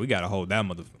 We gotta hold that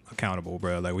mother accountable,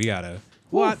 bro. Like, we gotta.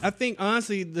 Well, I think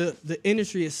honestly the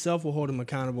industry itself will hold him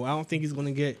accountable. I don't think he's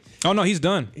gonna get. Oh no, he's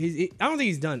done. I don't think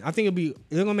he's done. I think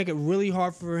they're gonna make it really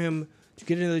hard for him to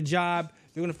get into the job.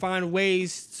 They're gonna find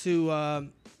ways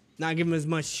to not give him as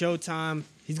much showtime.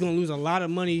 He's gonna lose a lot of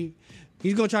money.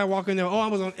 He's gonna try to walk in there. Oh, I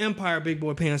was on Empire, big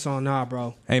boy pants on. Nah,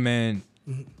 bro. Hey, man,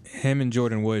 him and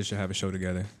Jordan Woods should have a show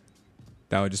together.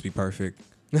 That would just be perfect.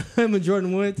 Him and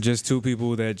Jordan Woods. Just two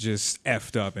people that just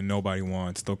effed up and nobody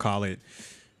wants. They'll call it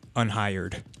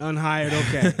Unhired. Unhired,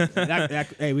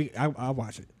 okay. I'll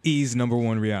watch it. E's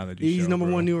 #1 reality show. E's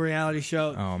 #1 new reality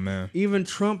show. Oh, man. Even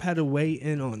Trump had to weigh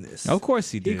in on this. Of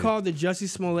course he did. He called the Jussie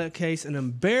Smollett case an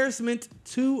embarrassment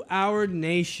to our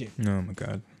nation. Oh, my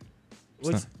God.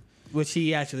 Which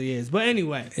he actually is. But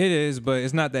anyway. It is, but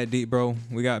it's not that deep, bro.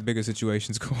 We got bigger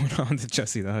situations going on than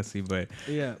Jussie the Hussy. But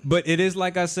yeah. But it is,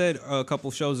 like I said a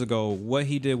couple shows ago, what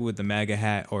he did with the MAGA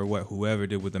hat, or what whoever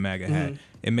did with the MAGA hat,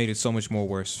 it made it so much more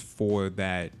worse for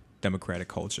that democratic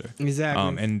culture.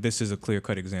 Exactly. And this is a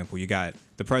clear-cut example. You got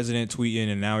the president tweeting,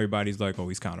 and now everybody's like, oh,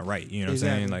 he's kind of right. You know what I'm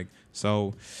saying? Like,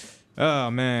 so,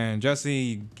 oh, man,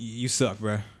 Jesse, you suck,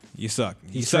 bro. You suck.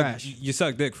 He's trash. You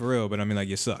suck dick for real, but I mean, like,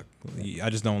 you suck. I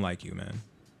just don't like you, man.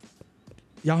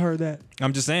 Y'all heard that?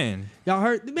 I'm just saying. Y'all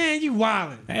heard? Man, you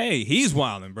wildin'. Hey, he's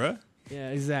wildin', bro. Yeah,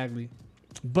 exactly.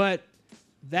 But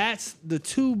that's the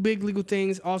two big legal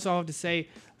things. Also, I have to say,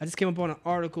 I just came up on an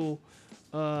article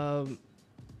that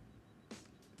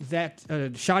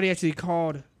Shawty actually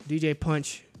called DJ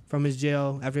Punch from his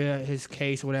jail after his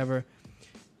case or whatever.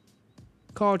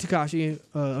 Called Tekashi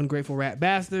ungrateful rat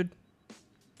bastard.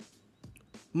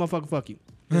 Motherfucker, fuck you.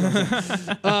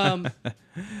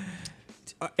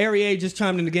 Ari just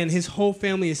chimed in again. His whole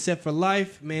family is set for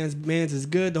life. Man's is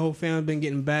good. The whole family been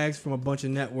getting bags from a bunch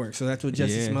of networks. So that's what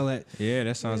Jussie Smollett. Yeah,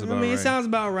 that sounds about right. I mean, it sounds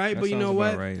about right, but you know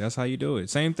what? Right. That's how you do it.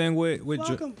 Same thing with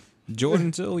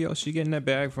Jordan too. Yo, she getting that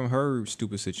bag from her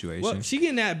stupid situation. Well, she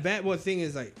getting that bag. Well, the thing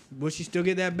is, like, will she still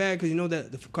get that bag? Because you know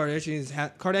that the Kardashians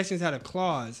had a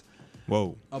clause.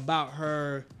 Whoa. About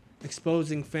her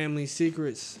exposing family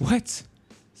secrets. What?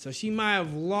 So she might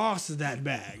have lost that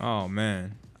bag. Oh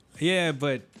man. Yeah,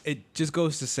 but it just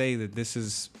goes to say that this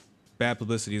is bad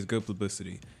publicity is good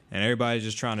publicity. And everybody's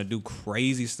just trying to do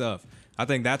crazy stuff. I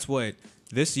think that's what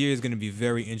this year is going to be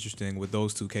very interesting with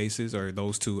those two cases or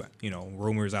those two,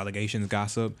 rumors, allegations,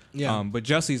 gossip. Yeah. But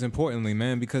Jussie's importantly,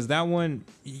 man, because that one,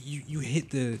 you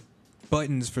hit the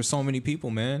buttons for so many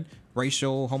people, man.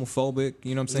 Racial, homophobic,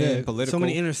 you know what I'm saying? Yeah, political. so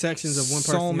many intersections of one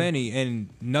person. So many, and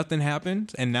nothing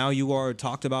happened, and now you are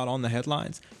talked about on the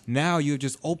headlines. Now you've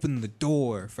just opened the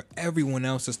door for everyone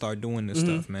else to start doing this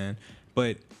stuff, man.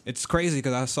 But it's crazy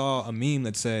because I saw a meme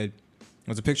that said, it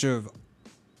was a picture of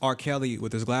R. Kelly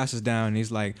with his glasses down, and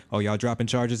he's like, "Oh, y'all dropping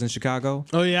charges in Chicago?"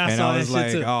 Oh yeah, I saw that shit too. And I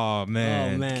was like, "Oh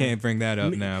man, can't bring that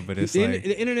up now." But it's like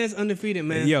the internet's undefeated,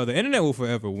 man. Yo, the internet will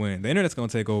forever win. The internet's gonna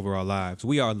take over our lives.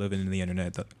 We are living in the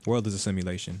internet. The world is a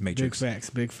simulation. Matrix.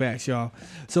 Big facts, y'all.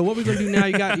 So what we gonna do now?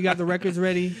 You got the records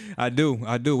ready? I do.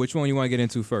 Which one you want to get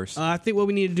into first? I think what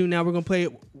we need to do now, we're gonna play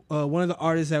one of the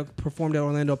artists that performed at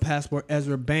Orlando Passport,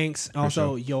 Ezra Banks,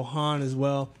 also Johan as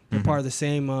well. They're part of the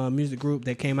same music group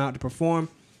that came out to perform.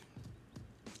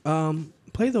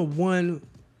 Play the one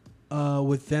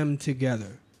with them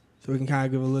together so we can kind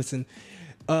of give a listen.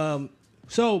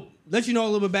 So let you know a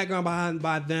little bit background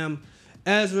by them.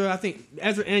 I think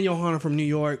Ezra and Johanna from New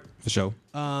York. For sure.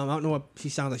 I don't know what she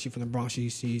sounds like. She's from the Bronx.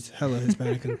 She's hella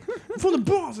Hispanic. I'm from the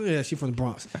Bronx. Yeah, she's from the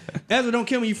Bronx. Ezra, don't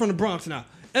kill me. You're from the Bronx now.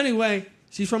 Anyway,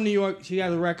 she's from New York. She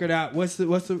has a record out. What's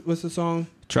the song?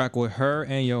 Track with her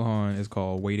and Johan is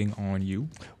called "Waiting on You."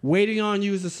 "Waiting on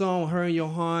You" is the song with her and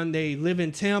Johan. They live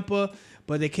in Tampa,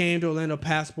 but they came to Orlando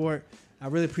Passport. I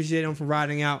really appreciate them for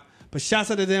riding out. But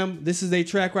shouts out to them. This is their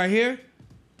track right here.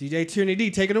 DJ Tierney D,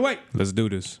 take it away. Let's do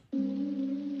this.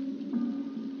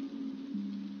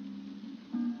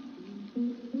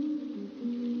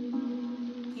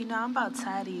 I'm about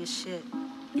tired of your shit.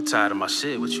 You tired of my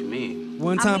shit? What you mean?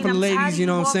 One time for the ladies, you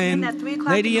know what I'm saying?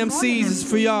 Lady MCs is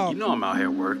for y'all. You know I'm out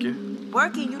here working.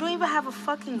 Working? You don't even have a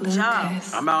fucking job.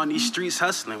 I'm out in these streets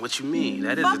hustling. What you mean?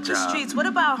 That is a job. Fuck the streets. What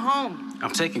about home?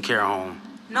 I'm taking care of home.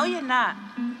 No, you're not.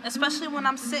 Especially when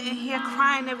I'm sitting here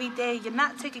crying every day. You're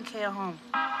not taking care of home.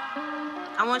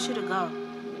 I want you to go.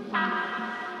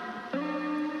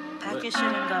 Pack your shit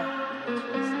and go.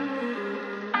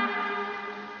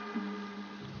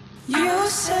 You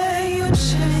say you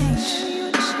change.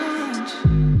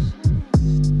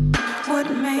 What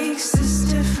makes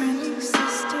this different?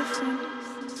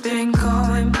 Been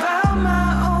going about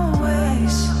my own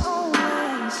ways.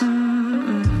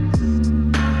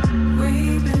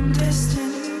 We've been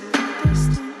distant.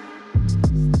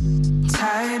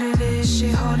 Tired of this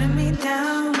shit holding me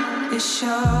down. It's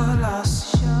your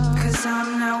loss. 'Cause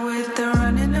I'm not with the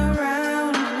running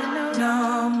around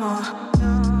no more.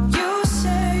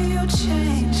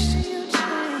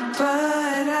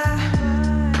 But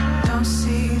I don't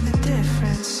see the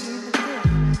difference.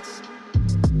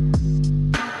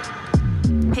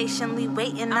 Patiently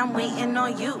waiting, I'm waiting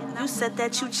on you. You said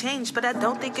that you changed, but I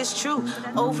don't think it's true.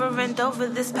 Over and over,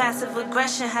 this passive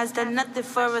aggression has done nothing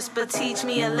for us but teach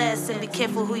me a lesson. Be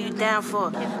careful who you down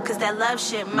for, 'cause that love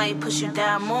shit might push you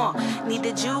down more.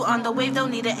 Needed you on the wave, don't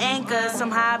need an anchor.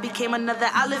 Somehow I became another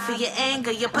outlet for your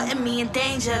anger. You're putting me in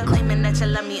danger, claiming that you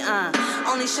love me,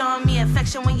 only showing me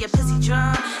affection when you're pissy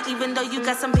drunk. Even though you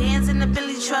got some bands in the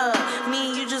Billy truck, me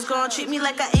and you just gonna treat me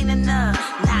like I ain't enough.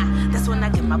 Nah, that's when I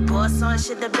get my boss on.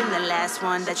 Should have been the last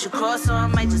one that you cross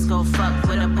on. Might just go fuck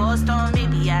with a ball storm.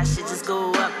 Maybe I should just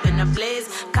go up in a blaze.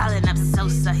 Calling up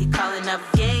Sosa, he calling up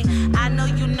Gay. I know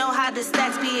you know how the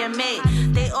stacks being made.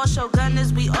 They all show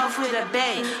Shogunners, we off with a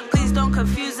bay. Please don't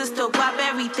confuse us, still guap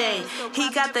everything. He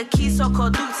got the key, so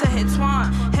called Duke to hit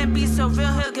Twan. Him be so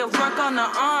real, he'll get work on the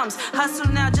arms.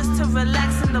 Hustle now just to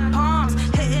relax in the palms.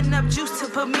 Hitting up juice to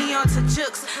put me onto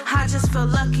jukes. I just feel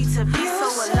lucky to be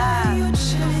so alive. You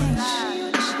change.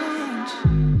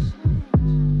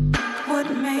 What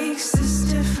makes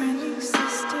this different?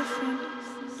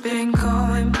 Been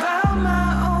going about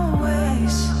my own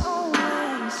ways.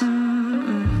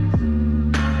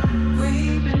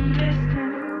 We've been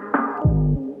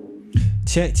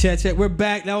distant. Check. We're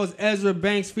back. That was Ezra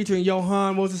Banks featuring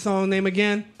Johan. What was the song name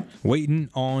again? Waiting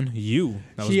on You.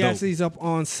 That was She dope. actually is up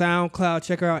on SoundCloud.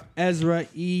 Check her out. Ezra,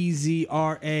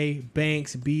 Ezra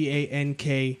Banks,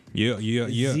 Bank. Yeah.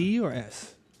 Z or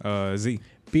S? Z.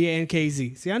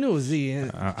 Bankz. See, I knew it was Z.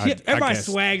 Everybody guess.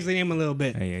 swags the name a little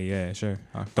bit. Yeah, sure.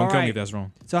 Don't All kill me right. if that's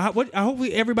wrong. So I hope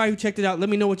everybody who checked it out, let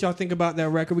me know what y'all think about that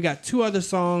record. We got 2 other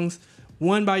songs,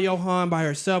 one by Johan by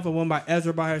herself and one by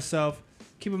Ezra by herself.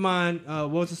 Keep in mind, what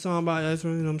was the song by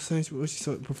Ezra? You know what I'm saying? What she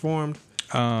performed?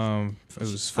 It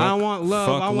was fuck, I don't want love,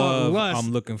 fuck I want love, lust.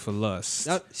 I'm looking for lust.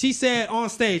 She said on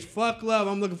stage, "Fuck love,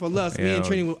 I'm looking for lust." Me and Yeah.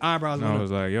 Trini with eyebrows And I on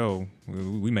was like, yo,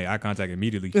 we made eye contact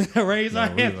immediately. raise our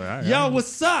No, we hand. was like, Yo,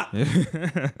 what's up?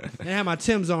 And I had my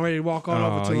Timbs on ready to walk on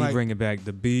over to you like, bringing back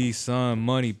the B, son,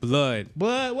 money, blood.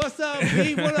 "But what's up,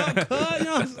 B? What up, cuz?" You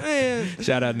know what I'm saying?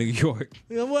 Shout out New York.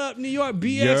 You know what up, New York?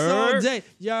 BX all Yerk. day.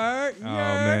 Yerk.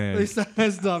 man. They start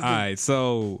that stuff. All right,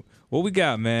 so what we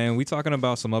got, man? We talking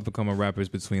about some up-and-coming rappers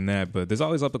between that, but there's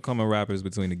always up-and-coming rappers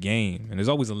between the game, and there's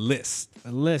always a list,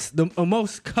 A list, a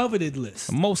most coveted list.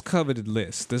 a most coveted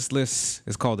list. This list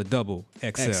is called the Double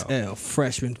XL XL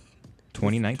freshman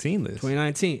 2019 list.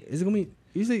 2019. Is it gonna be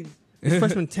usually it's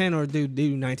freshman 10 or do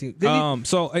 19?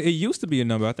 So it used to be a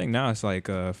number. I think now it's like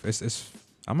it's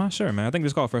I'm not sure, man. I think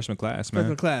it's called freshman class, man.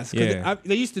 Freshman class. 'Cause Yeah.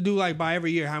 they used to do like by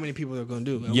every year how many people they're gonna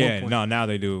do. At one Yeah, point. no, now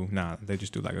they do. Nah, they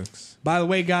just do like a. By the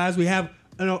way, guys, we have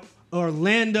an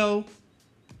Orlando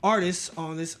artist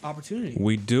on this opportunity.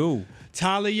 We do.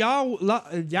 Tyler Yahweh.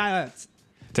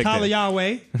 Take Tyler that.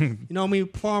 Yahweh. You know me,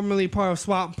 formerly part of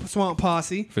Swamp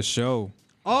Posse. For sure.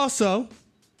 Also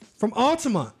from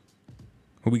Altamont.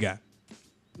 Who we got?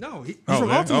 No, he's Oh, from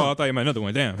there? Altamont. I thought you meant another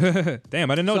one. Damn.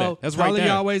 Damn, I didn't know So that. That's Tyler right there.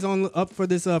 Yahweh's up for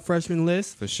this freshman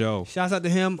list. For sure. Shouts out to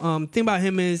him. Thing about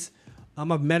him is,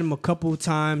 I've met him a couple of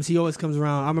times. He always comes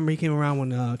around. I remember he came around when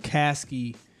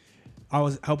Caskey. I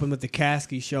was helping with the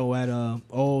Caskey show at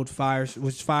old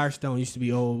Firestone used to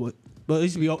be old. But it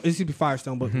used to be old, it used to be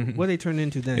Firestone. But what they turned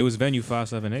into then? It was Venue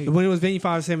 578. when it was Venue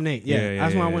 578. Yeah,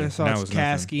 that's when I went and saw That was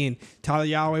Caskey and Tyler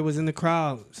Yahweh was in the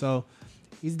crowd. So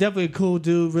he's definitely a cool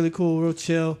dude. Really cool, real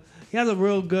chill. He has a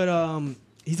real good.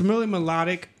 He's really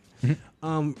melodic.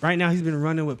 Right now he's been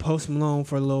running with Post Malone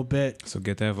for a little bit. So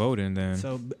get that vote in then.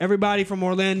 So everybody from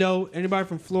Orlando, anybody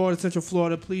from Florida, Central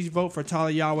Florida, please vote for Tyler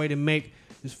Yahweh to make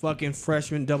this fucking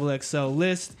freshman XXL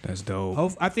list. That's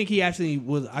dope. I think he actually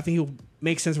will. I think he'll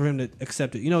make sense for him to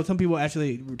accept it. You know, some people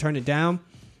actually turn it down,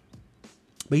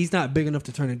 but he's not big enough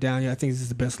to turn it down. Yeah, I think this is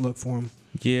the best look for him.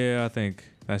 Yeah, I think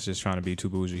that's just trying to be too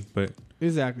bougie. But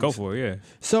Exactly. go for it, yeah.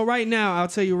 So right now, I'll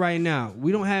tell you right now,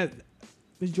 we don't have.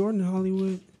 Is Jordan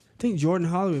Hollywood? I think Jordan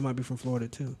Hollywood might be from Florida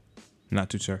too. Not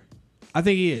too sure. I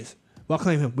think he is. Well, I'll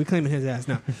claim him. We claiming his ass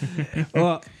now.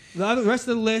 Well, the rest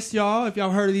of the list, y'all, if y'all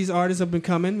heard of these artists up and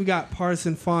coming, we got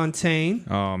Parson Fontaine.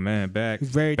 Oh man, He's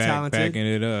very talented. Backing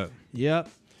it up. Yep.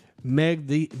 Meg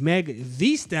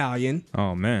the Stallion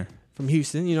Oh man. from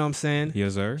Houston. You know what I'm saying?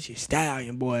 Yes, sir. She's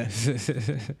Stallion, boy.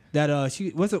 That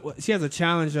she has a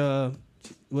challenge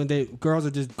when girls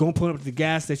are just going pulling up to the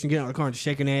gas station, getting out of the car and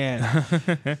shaking their ass.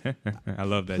 I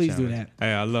love that Please do challenge. that.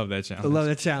 Hey, I love that challenge. I love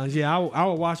that challenge. Yeah, I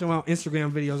will watch them on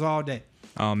Instagram videos all day.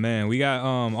 Oh man, we got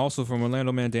also from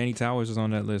Orlando, man. Danny Towers is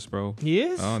on that list, bro. He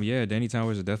is? Yeah, Danny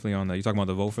Towers is definitely on that. You talking about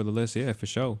the vote for the list? Yeah, for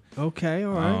sure. Okay,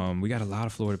 all right. We got a lot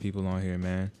of Florida people on here,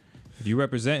 man. If you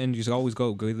representing, you just always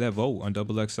go get that vote on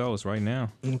XXL. It's right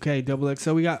now. Okay,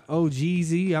 XXL. We got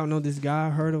OGZ. I don't know this guy. I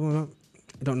heard of him.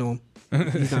 I don't know him.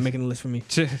 He's not making the list for me.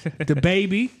 The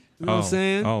Baby. You know what I'm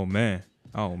saying? Oh man.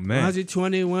 Oh man. Ozzy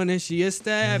 21 and she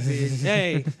established.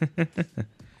 Hey.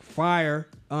 Fire.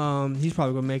 He's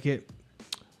probably gonna make it.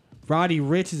 Roddy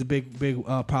Ricch is a big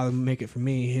probably make it for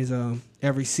me. His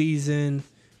Every Season.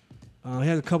 He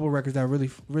has a couple records that I really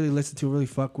listen to, really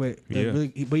fuck with. Yeah.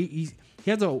 But he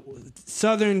has a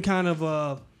southern kind of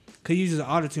cause he uses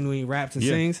autotune when he raps and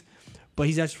sings. But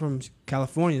he's actually from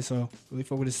California, so really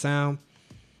fuck with his sound.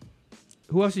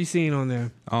 Who else are you seeing on there?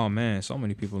 Oh man, so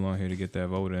many people on here to get that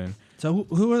vote in. So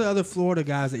who are the other Florida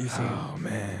guys that you're seeing? Oh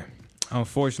man.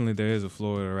 Unfortunately, there is a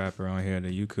Florida rapper on here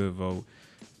that you could vote.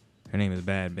 Her name is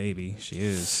Bad Baby. She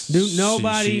is. Dude,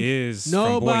 nobody. She is. From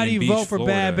Nobody Boynton Beach, vote for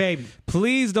Florida. Bad Baby.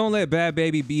 Please don't let Bad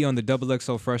Baby be on the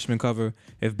XXL freshman cover.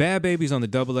 If Bad Baby's on the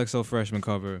XXL freshman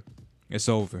cover, it's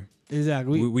over.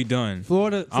 Exactly. We done.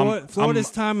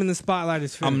 Florida's time in the spotlight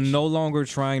is finished. I'm no longer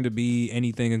trying to be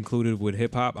anything included with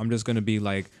hip hop. I'm just gonna be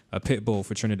like a Pitbull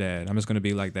for Trinidad. I'm just gonna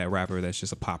be like that rapper that's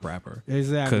just a pop rapper.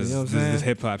 Exactly. Because You know what I'm saying? this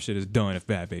hip hop shit is done if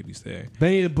Bad Baby's there.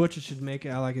 Benny the Butcher should make it.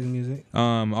 I like his music.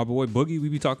 Our boy Boogie, we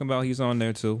be talking about, he's on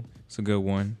there too. It's a good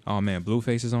one. Oh man,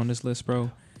 Blueface is on this list,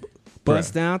 bro.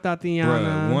 Bust Down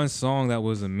Tatiana. Bruh, one song that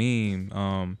was a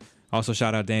meme. Also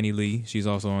shout out Danny Lee. She's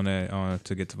also on that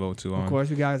to get to vote to. Of course,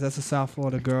 you guys. That's a South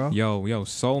Florida girl. Yo,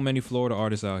 so many Florida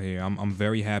artists out here. I'm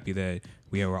very happy that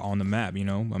we are on the map. You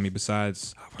know, I mean,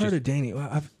 besides I've heard of Danny. Well,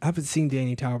 I haven't seen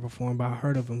Danny Tower perform, but I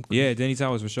heard of him. yeah, Danny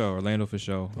Towers for sure, Orlando for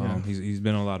sure. Yeah. He's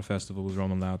been on a lot of festivals,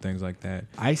 Rolling Loud, things like that.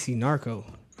 Icy Narco.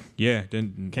 Yeah,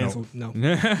 then Canceled. No.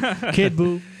 Kid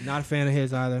Boo. Not a fan of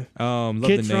his either. Love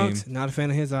Kid the Trunks. name. Not a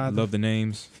fan of his either. Love the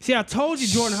names. See, I told you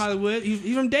Jordan Hollywood.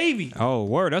 He's from Davie. Oh,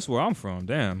 word, that's where I'm from.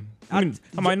 Damn. I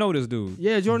might know this dude.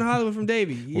 Yeah, Jordan Hollywood from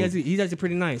Davie. He's actually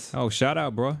pretty nice. Oh, shout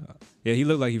out, bro. Yeah, he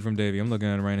looked like he's from Davie. I'm looking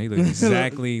at him right now. He looks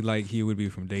exactly like he would be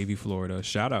from Davie, Florida.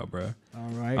 Shout out, bro. All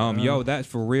right. Yo, that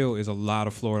for real is a lot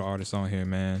of Florida artists on here,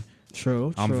 man.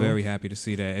 True. I'm very happy to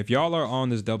see that. If y'all are on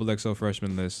this XXL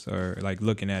freshman list or like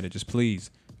looking at it, just please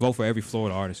vote for every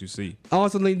Florida artist you see. I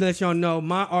also need to let y'all know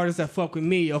my artists that fuck with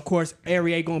me. Of course,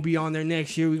 Ari gonna be on there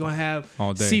next year. We're gonna have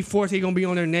All day. C Forte gonna be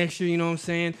on there next year. You know what I'm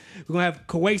saying? We're gonna have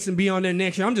Kuwaisan be on there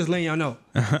next year. I'm just letting y'all know.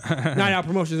 Not our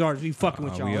promotions artists. We fucking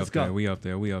with y'all. We Let's up go. there. We up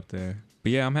there. We up there.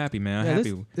 But yeah, I'm happy, man. Yeah, I'm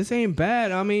happy. this ain't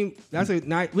bad. I mean, that's a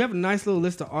nice. We have a nice little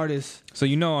list of artists. So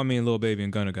you know, I mean, Lil Baby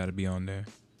and Gunna got to be on there.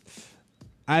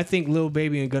 I think Lil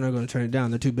Baby and Gunna are gonna turn it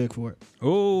down. They're too big for it.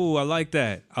 Oh, I like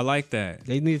that. I like that.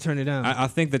 They need to turn it down. I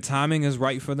think the timing is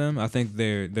right for them. I think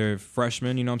they're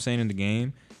freshmen, you know what I'm saying, in the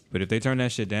game. But if they turn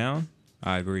that shit down,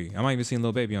 I agree. I might even see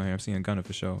Lil Baby on here. I'm seeing Gunna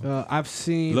for sure. I've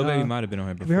seen Lil Baby might have been on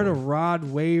here before. Have you heard of Rod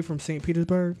Wave from St.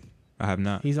 Petersburg? I have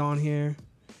not. He's on here.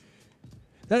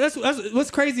 That's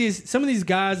what's crazy is some of these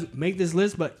guys make this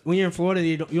list, but when you're in Florida,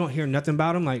 you don't hear nothing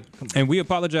about them. Like, And we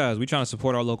apologize. We trying to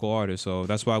support our local artists, so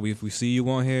that's why if we see you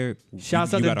on here,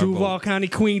 shouts you out to got our Duval vote. County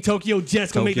Queen, Tokyo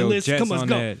Jets gonna make the Tokyo list. Jets Come on, on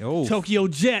let's that. go. Oh. Tokyo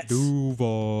Jets.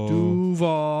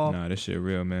 Duval. Nah, this shit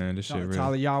real, man. This shit real.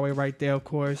 Tyler Yahweh right there, of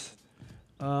course.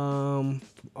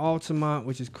 Altamont,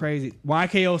 which is crazy.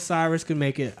 YK Osiris could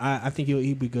make it. I think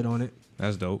he'd be good on it.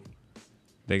 That's dope.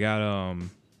 They got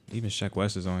even Sheck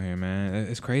West is on here, man.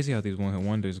 It's crazy how these one-hit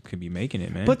wonders could be making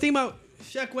it, man. But think about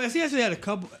Sheck West. He actually had a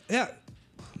couple. Yeah.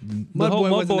 the whole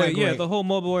Mudboy wasn't that yeah, great. the whole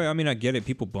Mudboy. I mean, I get it.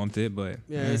 People bumped it, but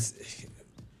Yeah, he's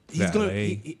That gonna.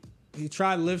 LA. He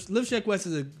tried to live. Live Sheck West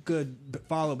is a good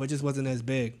follow, but just wasn't as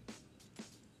big.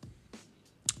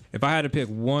 if I had to pick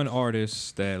one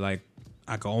artist that like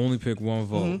I could only pick one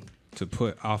vote to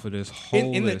put off of this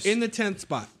whole list In the 10th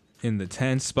spot, in the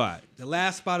 10th spot, the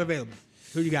last spot available.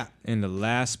 Who you got? in the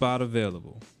last spot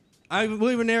available. I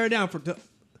will even narrow it down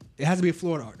it has to be a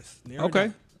Florida artist. Narrow it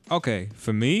down. Okay.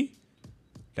 For me,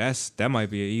 that might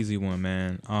be an easy one,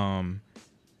 man.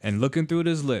 And looking through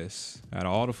this list out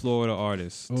of all the Florida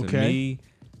artists, to Okay. me,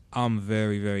 I'm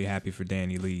very, very happy for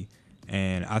Danny Lee.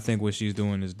 And I think what she's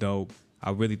doing is dope.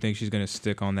 I really think she's gonna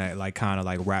stick on that like kind of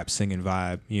like rap singing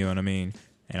vibe. You know what I mean?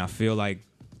 And I feel like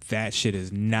that shit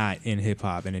is not in hip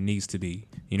hop, and it needs to be.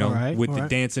 You know, with the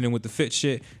dancing and with the fit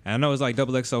shit. And I know it's like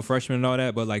XXL freshman and all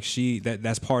that, but like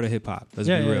that's part of hip hop. Let's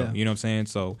be real. Yeah. You know what I'm saying?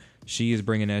 So she is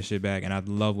bringing that shit back, and I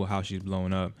love how she's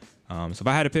blowing up. So if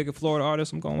I had to pick a Florida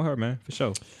artist, I'm going with her, man, for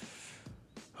sure.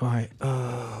 All right.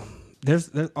 There's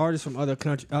artists from other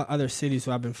other cities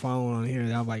who I've been following on here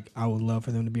that I would love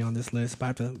for them to be on this list.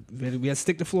 But we have to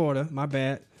stick to Florida. My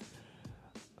bad.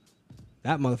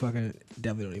 That motherfucker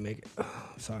definitely don't even make it.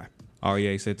 Sorry.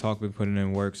 REA said Talk been putting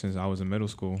in work since I was in middle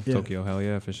school. Yeah. Tokyo, hell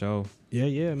yeah, for sure.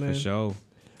 Yeah, man. For sure.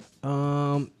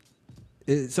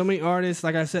 So many artists.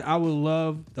 Like I said, I would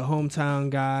love the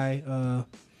hometown guy,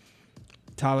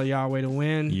 Tyler Yahweh, to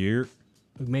win. Year.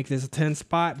 Make this a 10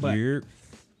 spot, but Year.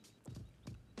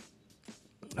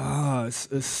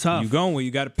 it's tough. You going where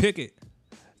you got to pick it.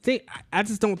 I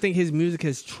just don't think his music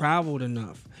has traveled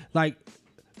enough. Like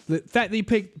the fact that you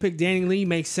picked Danny Lee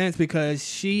makes sense because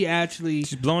she's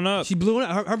blown up. She blew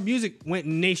up. Her music went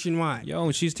nationwide. Yo,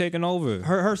 and she's taking over.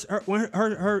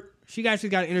 She actually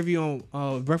got an interview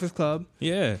on Breakfast Club.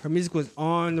 Yeah. Her music was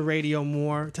on the radio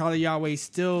more. Tyler Yahweh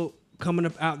still coming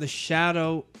up out the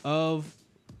shadow of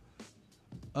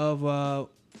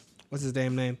what's his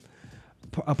damn name?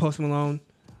 Post Malone.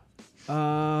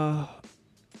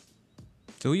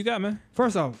 So who you got, man?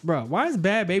 First off, bro, why is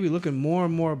Bad Baby looking more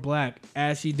and more black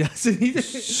as she does it?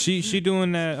 She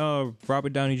doing that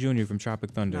Robert Downey Jr. from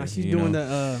Tropic Thunder. Nah, she's doing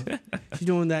she's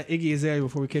doing that Iggy Azalea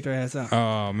before we kicked her ass out.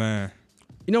 Oh man.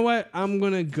 You know what? I'll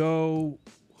go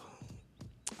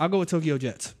with Tokyo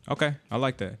Jets. Okay, I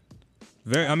like that.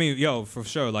 For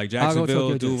sure. Like I'll go Jacksonville,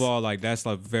 Tokyo Duval, like that's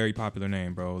a very popular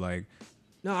name, bro. Like,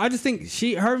 No, I just think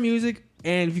her music,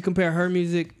 and if you compare her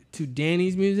music to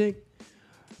Danny's music,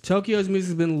 Tokyo's music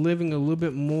has been living a little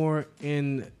bit more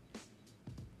in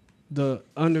the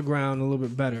underground, a little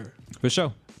bit better. for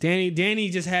sure. Danny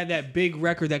just had that big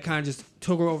record that kind of just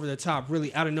took her over the top,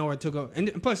 really out of nowhere took her.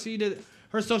 And plus,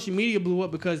 her social media blew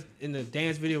up because in the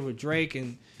dance video with Drake,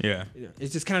 and Yeah.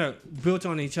 it's just kind of built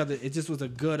on each other. It just was a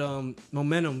good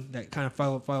momentum that kind of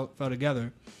fell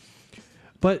together.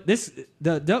 But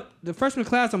the freshman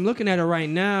class, I'm looking at it right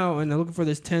now, and I'm looking for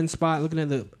this 10 spot, looking at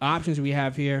the options we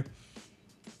have here.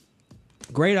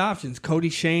 Great options. Cody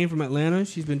Shane from Atlanta.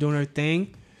 She's been doing her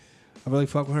thing. I really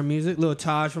fuck with her music. Lil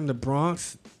Taj from the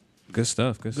Bronx. Good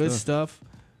stuff. Good stuff.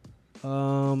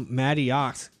 Matty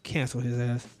Ox. Canceled his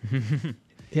ass.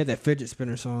 He had that fidget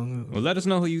spinner song. Well, let us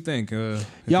know who you think.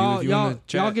 Y'all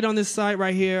get on this site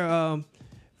right here.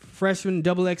 Freshman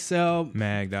XXL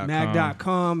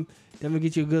mag.com. Then we'll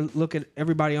get you a good look at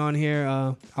everybody on here.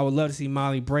 I would love to see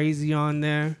Molly Brazy on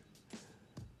there.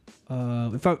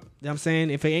 If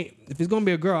it's gonna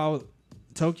be a girl,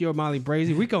 Tokyo or Molly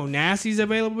Brazy. Rico Nasty's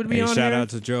available to be on there. Shout out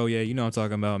to Joe. Yeah, you know what I'm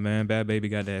talking about, man. Bad Baby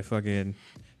got that fucking.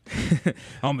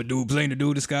 I'm a dude playing the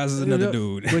dude disguised as another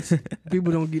dude. Which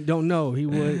people don't know. He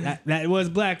was that was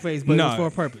blackface, but it was for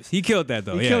a purpose. He killed that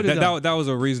though. That was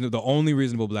the only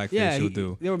reasonable blackface he'll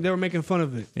do. They were making fun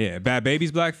of it. Yeah, Bad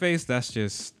Baby's blackface. That's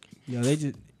just.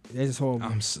 They're just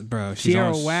horrible. Bro,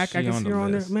 Sierra Whack, I can see her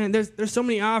on there. Man, there's so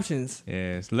many options.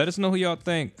 Yes. Let us know who y'all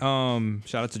think.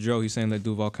 Shout out to Joe. He's saying let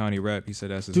Duval County rep. He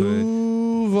said that's his hood.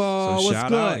 Duval, so what's shout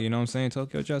good? out, you know what I'm saying?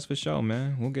 Tokyo Jets for sure,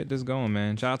 man. We'll get this going,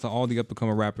 man. Shout out to all the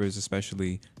up-and-coming rappers,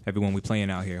 especially everyone we playing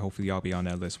out here. Hopefully y'all be on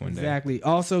that list one day. Exactly.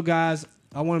 Also, guys,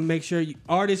 I want to make sure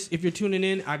artists, if you're tuning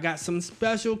in, I got some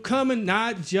special coming,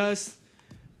 not just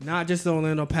the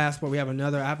Orlando Passport. I have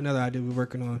another idea we're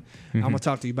working on. I'm gonna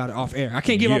talk to you about it off air. I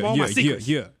can't give up all my secrets.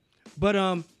 Yeah. But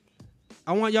I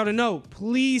want y'all to know,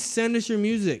 please send us your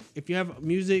music. If you have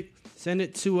music, send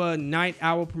it to Night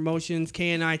Owl Promotions,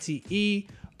 KNITEOWL.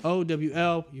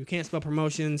 You can't spell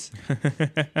promotions.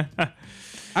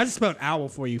 I just spelled owl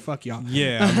for you. Fuck y'all.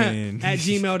 Yeah, I mean. At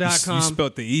gmail.com. You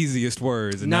spelled the easiest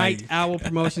words. Night Owl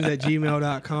Promotions at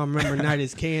gmail.com. Remember, night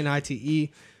is KNITE.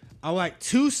 I like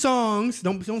 2 songs.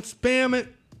 Don't spam it.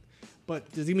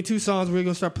 But just give me 2 songs. We're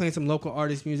gonna start playing some local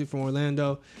artist music from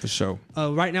Orlando. For sure.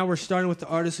 Right now we're starting with the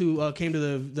artists who came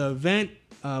to the event.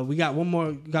 We got one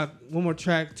more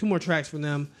track, 2 more tracks from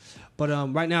them. But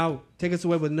right now, take us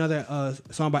away with another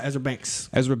song by Ezra Banks.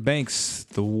 Ezra Banks,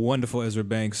 the wonderful Ezra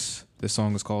Banks. This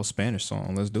song is called Spanish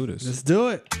Song. Let's do this. Let's do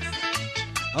it.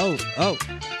 Oh.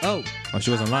 Oh, she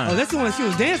wasn't lying. Oh, that's the one she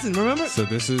was dancing, remember? So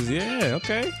this is,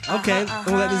 okay. Okay,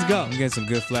 we'll let this go. I'm getting some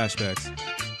good flashbacks.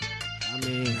 I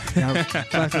mean,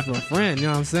 flashbacks for a friend, you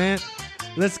know what I'm saying?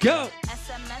 Let's go.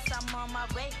 SMS, I'm on my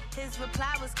way. His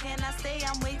reply was, can I stay?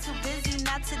 I'm way too busy,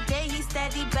 not today. He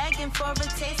steady begging for a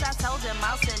taste. I told him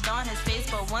I'll sit on his face,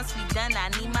 but once we done, I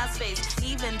need my space.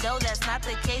 Even though that's not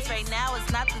the case, right now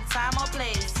it's not the time or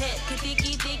place. Hit, kitty,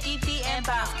 tiki, tiki, and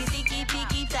bounce. Kitty,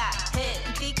 tiki, da. Hit,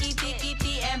 tiki,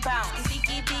 tiki, and bounce.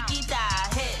 Kitty, tiki, da.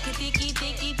 Hit, kitty,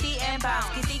 tiki, and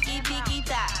bounce. Kitty, tiki,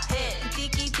 da. Hit,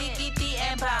 tiki, tiki,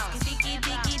 and bounce. Kitty,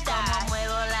 tiki, da. Como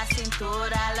muevo la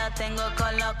cintura, lo tengo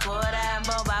con locura.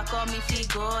 Emboba con mi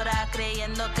figura,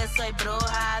 creyendo que soy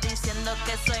bruja, diciendo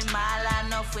que soy mala.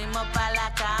 Nos fuimos pa'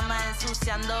 la cama,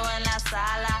 ensuciando en la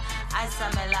sala.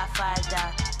 Alzame la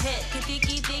falda. Hit,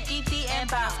 tiki, tiki, and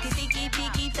bounce. Tiki,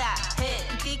 tiki, da. Hit,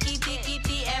 tiki,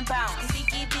 tiki, and bounce.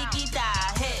 Tiki, tiki, da.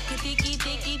 Hit, tiki,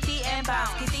 tiki, and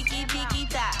bounce. Tiki, tiki,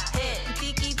 da. Hit,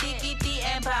 tiki, tiki,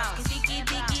 and bounce. Tiki,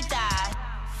 tiki, da.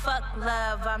 Fuck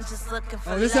love, I'm just looking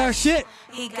for this love. our shit.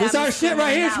 This our shit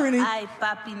right here, Trini. Ay,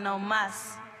 papi, no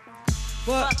mas.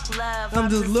 Fuck love, I'm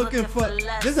just looking for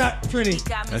lust. this out, Trini.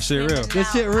 That shit real.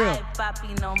 This shit real. Ay,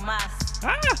 papi, no mas.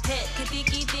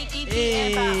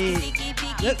 Hey.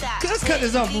 Let's cut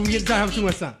this off before we get to have too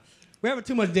much time. We're having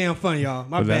too much damn fun, y'all.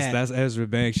 My bad. That's Ezra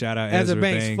Banks. Shout out Ezra Ezra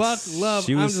Banks. Banks. Fuck love.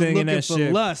 She I'm was just singing looking that for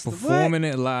shit, lust. performing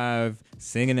it live,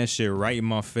 singing that shit right in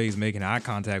my face, making eye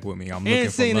contact with me. I'm looking And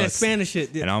for saying that lust. Spanish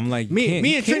shit. And I'm like, me and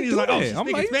Trini was like, oh, she's I'm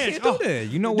speaking like, Spanish. You can't do that.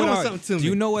 You know what? Doing something to me. Do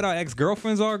you know what our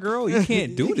ex-girlfins are, girl? You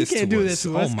can't do this. You can't to do us. this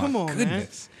to us. Oh my Come on,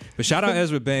 goodness. man. But shout out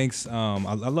Ezra Banks. I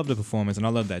love the performance and I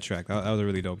love that track. That was a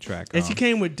really dope track. And she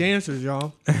came with dancers,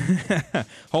 y'all.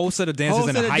 Whole set of dancers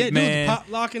and a hype man. Pop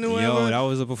locking and whatever. Yo, that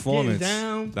was a performance.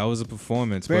 Down. That was a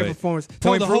performance. Great but performance.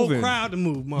 Told the proven. whole crowd to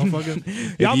move,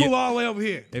 motherfucker. Y'all move all the way over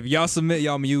here. If y'all submit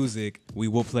y'all music, we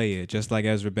will play it, just like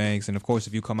Ezra Banks. And of course,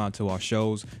 if you come out to our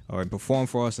shows or perform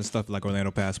for us and stuff like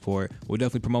Orlando Passport, we'll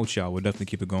definitely promote y'all. We'll definitely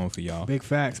keep it going for y'all. Big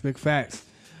facts, big facts.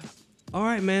 All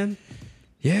right, man.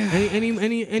 Yeah.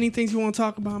 Any things you want to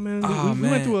talk about, man? We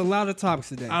went through a lot of topics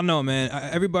today. I know, man.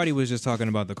 Everybody was just talking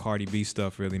about the Cardi B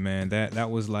stuff, really, man.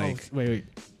 That was like. Oh, wait.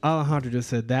 Alejandro just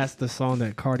said that's the song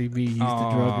that Cardi B used to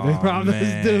drug and rob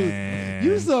this dude.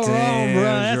 You so wrong, bro.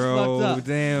 That's fucked up.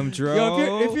 Damn, Dro.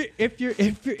 Yo, if you're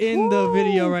in the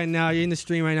video right now, you're in the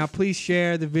stream right now, please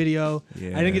share the video. Yeah.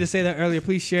 I didn't get to say that earlier.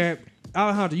 Please share it.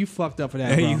 Alejandro, you fucked up for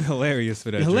that, bro. You hilarious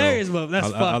for that, You're hilarious, bro. That's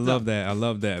fucked up. I love that. I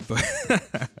love that. But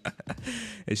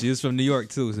and she was from New York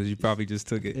too, so she probably just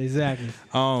took it. Exactly.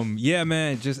 Yeah,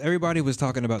 man. Just everybody was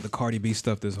talking about the Cardi B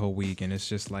stuff this whole week, and it's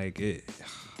just like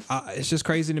it's just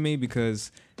crazy to me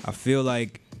because I feel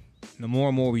like the more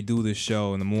and more we do this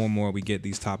show and the more we get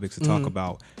these topics to talk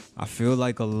about, I feel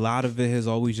like a lot of it has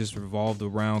always just revolved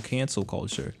around cancel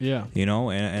culture. Yeah. You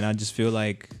know, and I just feel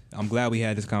like I'm glad we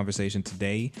had this conversation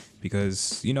today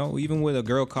because, you know, even with a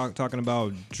girl talking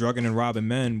about drugging and robbing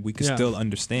men, we can still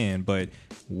understand, but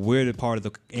we're the part of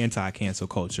the anti-cancel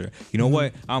culture. You know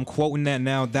what? I'm quoting that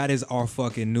now. That is our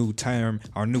fucking new term,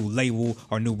 our new label,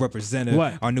 our new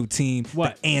representative, our new team.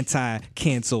 What? The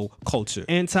anti-cancel culture.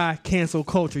 Anti-cancel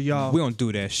culture, y'all. We don't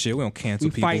do that shit. We don't cancel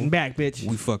people. We fighting back, bitch.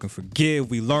 We fucking forgive.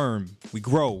 We learn. We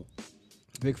grow.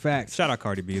 Big facts. Shout out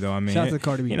Cardi B, though. I mean, shout out to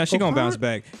Cardi B. You know, she gonna bounce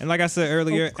back. And like I said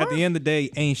earlier, at the end of the day,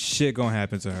 ain't shit gonna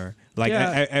happen to her. Like,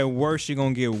 at worst, she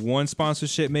gonna get one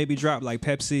sponsorship maybe drop, like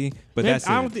Pepsi, but that's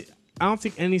it. I don't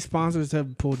think any sponsors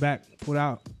have pulled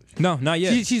out. No, not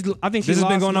yet. I think this has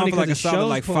been going on for like a the solid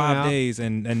like 5 out. days,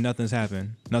 and nothing's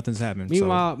happened. Nothing's happened.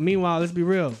 Meanwhile, let's be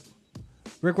real.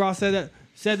 Rick Ross said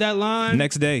that line.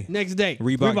 Next day.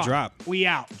 Reebok drop. We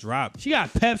out. Drop. She got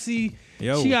Pepsi.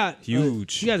 Yo, she got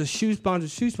huge. She got a shoe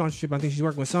sponsorship. I think she's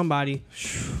working with somebody.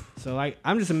 So like,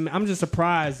 I'm just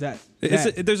surprised that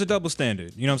there's a double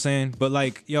standard. You know what I'm saying? But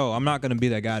like, yo, I'm not gonna be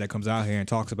that guy that comes out here and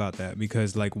talks about that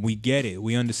because like we get it.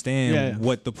 We understand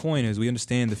what the point is. We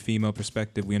understand the female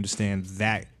perspective. We understand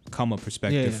that come up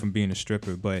perspective from being a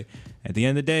stripper. But at the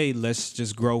end of the day, let's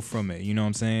just grow from it. You know what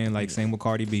I'm saying? Like same with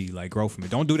Cardi B. Like grow from it.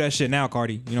 Don't do that shit now,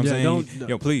 Cardi. You know what I'm saying?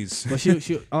 Yo, please. But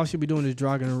all she'll be doing is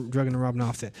drugging and robbing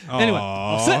Offset.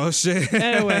 Oh shit.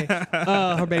 Anyway,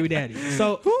 her baby daddy.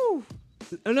 So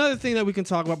another thing that we can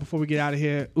talk about before we get out of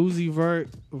here: Uzi Vert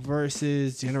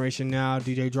versus Generation Now,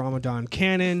 DJ Drama, Don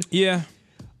Cannon. Yeah.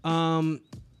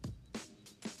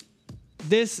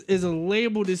 This is a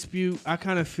label dispute. I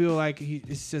kind of feel like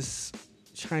it's just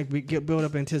trying to build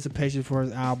up anticipation for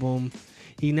his album.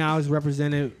 He now is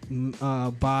represented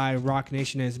by Roc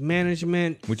Nation as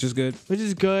management, which is good.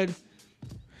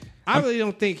 I really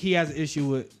don't think he has an issue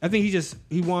with. I think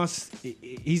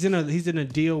he's in a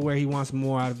deal where he wants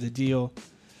more out of the deal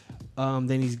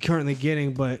than he's currently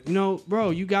getting. But you know,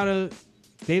 bro,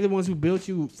 they're the ones who built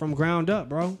you from ground up,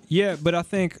 bro. Yeah, but I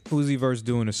think Uzi Vert's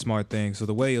doing a smart thing. So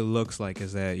the way it looks like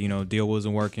is that, you know, deal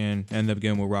wasn't working, ended up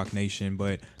getting with Roc Nation,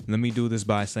 but let me do this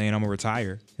by saying I'm gonna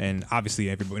retire. And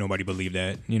obviously nobody believed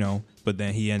that, you know. But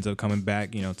then he ends up coming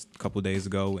back, you know, a couple of days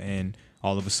ago, and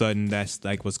all of a sudden that's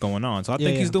like what's going on. So I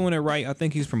think he's doing it right. I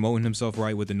think he's promoting himself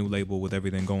right with the new label, with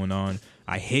everything going on.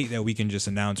 I hate that we can just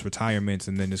announce retirements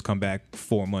and then just come back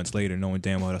 4 months later knowing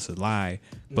damn well that's a lie.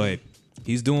 But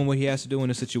he's doing what he has to do in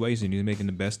the situation. He's making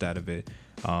the best out of it.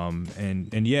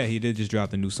 And yeah, he did just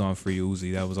drop the new song Free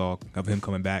Uzi. That was all of him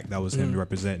coming back. That was him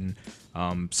representing.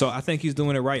 So I think he's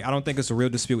doing it right. I don't think it's a real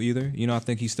dispute either. You know, I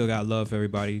think he still got love for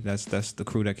everybody. That's the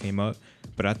crew that came up.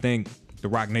 But I think the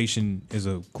Roc Nation is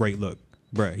a great look.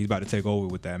 Bruh, he's about to take over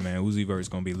with that, man. Uzi Vert is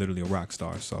going to be literally a rock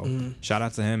star. So shout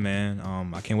out to him, man.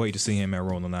 I can't wait to see him at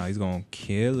Rolling Loud. He's going to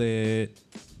kill it.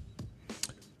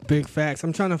 Big facts.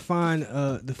 I'm trying to find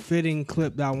the fitting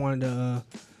clip that I wanted to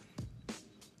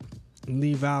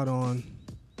leave out on.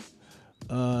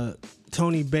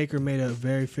 Tony Baker made a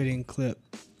very fitting clip.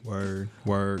 Word.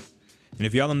 And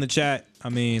if y'all in the chat, I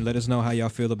mean, let us know how y'all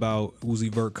feel about Uzi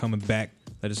Vert coming back.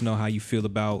 Let us know how you feel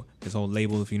about his whole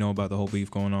label, if you know about the whole beef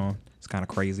going on. It's kind of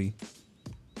crazy.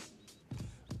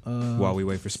 While we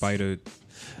wait for Spider.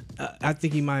 I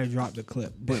think he might have dropped the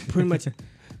clip, but pretty much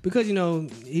because, you know,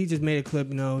 he just made a clip,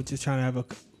 you know, just trying to have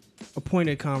a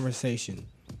pointed conversation.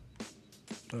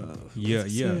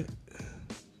 Yeah.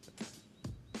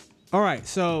 All right,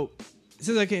 so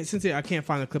since I can't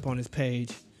find the clip on his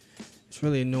page, It's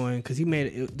really annoying because he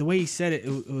made it, the way he said it,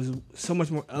 it was so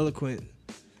much more eloquent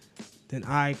than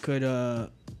I could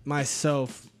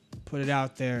myself put it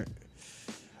out there.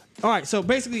 All right, so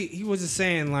basically he was just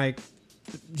saying like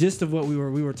gist of what we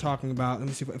were talking about. Let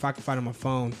me see if I can find it on my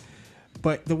phone.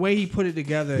 But the way he put it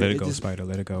together, Let it go, Spider.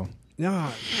 Let it go. No,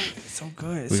 it's so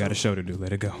good. We got a show to do.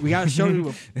 Let it go. We got a show to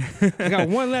do. I got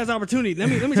one last opportunity. Let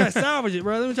me try to salvage it,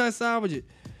 bro. Let me try to salvage it.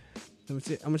 I'm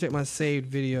gonna check my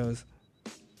saved videos.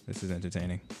 This is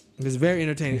entertaining. It's very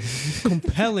entertaining,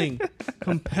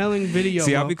 compelling video.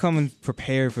 See, bro. I'm becoming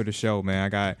prepared for the show, man. I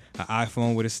got an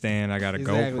iPhone with a stand. I got a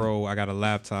GoPro. I got a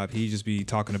laptop. He just be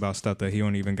talking about stuff that he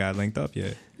don't even got linked up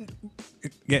yet.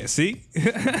 Yeah, see?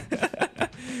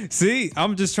 See,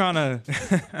 I'm just trying to.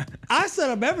 I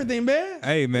set up everything, man.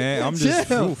 Hey, man, I'm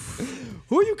just. Oof.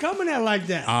 Who are you coming at like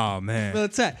that? Oh, man.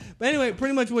 But anyway,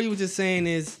 pretty much what he was just saying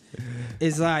is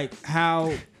like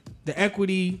how the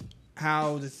equity,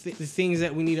 how the things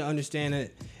that we need to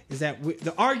understand is that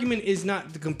the argument is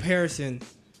not the comparison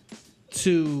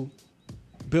to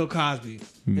Bill Cosby.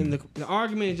 And the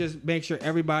argument is just make sure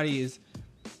everybody is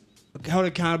held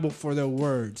accountable for their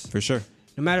words. For sure.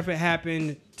 No matter if it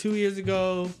happened 2 years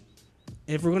ago,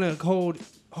 if we're gonna hold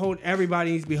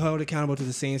everybody needs to be held accountable to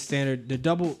the same standard.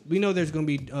 We know there's gonna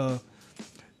be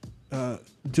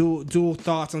dual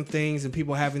thoughts on things and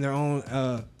people having their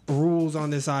own rules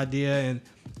on this idea. And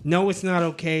no, it's not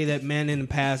okay that men in the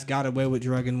past got away with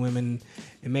drugging women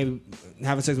and maybe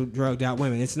having sex with drugged out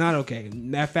women. It's not okay.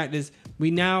 That fact is, we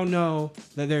now know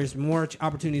that there's more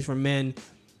opportunities for men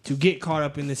to get caught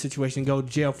up in this situation and go to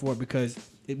jail for it because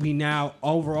we now,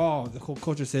 overall, the whole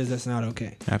culture says that's not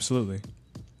okay. Absolutely.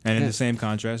 And in the same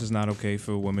contrast, it's not okay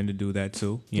for women to do that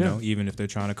too, you know, even if they're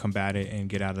trying to combat it and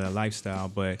get out of that lifestyle.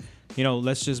 But, you know,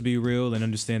 let's just be real and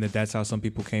understand that that's how some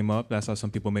people came up. That's how some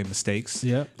people made mistakes.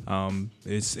 Yeah.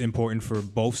 It's important for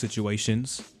both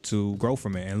situations to grow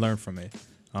from it and learn from it.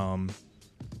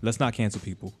 Let's not cancel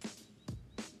people.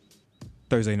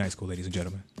 Thursday Night School, ladies and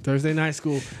gentlemen. Thursday Night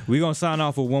School. We're going to sign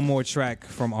off with one more track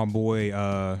from our boy.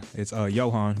 It's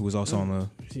Johan, who was also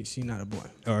on the... She not a boy.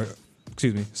 Or...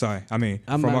 Excuse me. Sorry. I mean,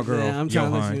 from our girl, I'm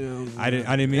trying Johan. to let you know, I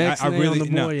didn't mean. I X-nay really on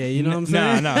the boy, yeah, you know what I'm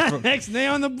saying? Nah. X-nay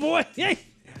on the boy.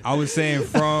 I was saying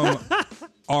from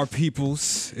our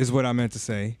peoples is what I meant to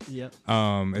say. Yep.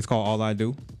 It's called All I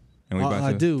Do. And All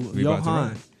I Do. we about to Johan.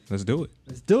 run. Let's do it.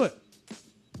 Let's do it.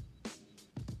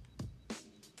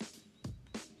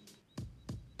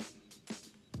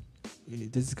 Yeah,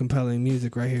 this is compelling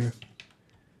music right here.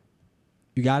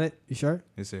 You got it? You sure?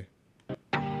 Let's see.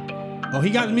 Oh, he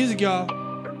got the music, y'all.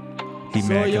 He mad 'cause I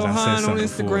said Johan on something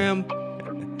Instagram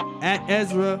before. at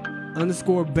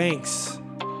Ezra_Banks.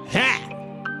 Ha!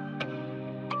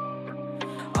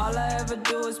 All I ever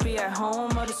do is be at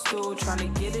home or the stool, trying to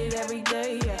get it every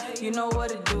day, yeah. You know what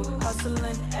to do,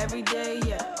 hustling every day,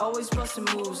 yeah. Always busting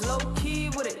moves, low key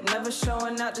with it, never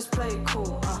showing out, just play it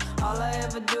cool. All I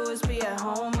ever do is be at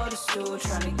home or the stool,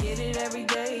 trying to get it every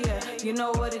day, yeah. You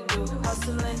know what to do,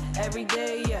 hustling every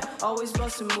day, yeah. Always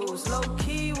busting moves, low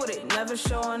key with it, never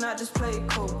showing out, just play it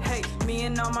cool. Hey, me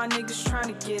and all my niggas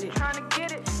trying to get it.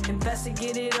 Invest and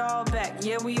get it all back,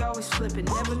 yeah, we always flipping.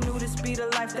 Never knew this be the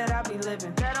life that I be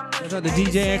living. What's up to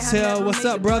DJ XL? What's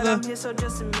up, brother? I'm here, so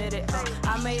just admit it.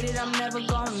 I made it, I'm never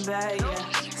going back, yeah.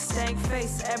 Stank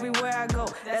face everywhere I go,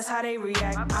 that's how they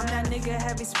react. I'm that nigga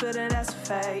heavy spitter, that's a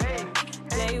fact, yeah.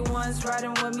 Day one's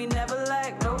riding with me, never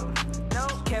lack, nope.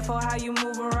 Careful how you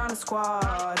move around the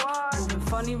squad. Moving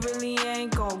funny really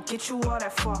ain't gon' get you all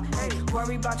that far. Hey,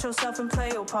 worry about yourself and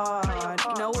play your part.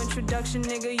 No introduction,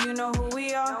 nigga, you know who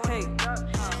we are. Hey,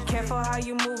 careful how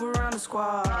you move around the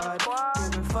squad.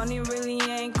 Moving funny really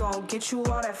ain't gon' get you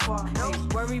all that far. Hey,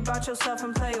 worry about yourself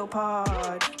and play your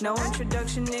part. No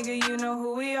introduction, nigga, you know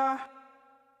who we are.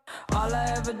 All I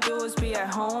ever do is be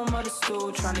at home or the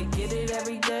stool, trying to get it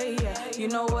every day, yeah. You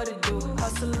know what to do,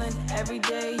 hustling every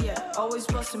day, yeah. Always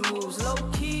busting moves, low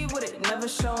key with it, never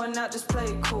showing out, just play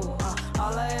it cool.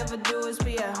 All I ever do is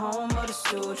be at home or the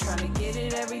stool, trying to get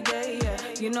it every day, yeah.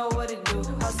 You know what to do,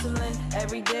 hustling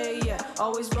every day, yeah.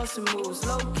 Always busting moves,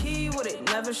 low key with it,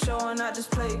 never showing out,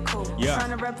 just play it cool. Yeah.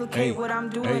 Trying to replicate what I'm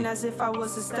doing as if I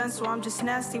was a stencil. I'm just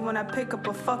nasty when I pick up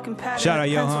a fucking pattern. Shout out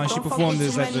Johan. She performed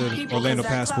this at the Orlando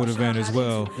Passport event as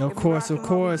well. Of course.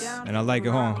 And I like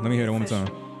it, huh? Let me hear it one more time.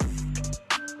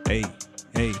 Hey.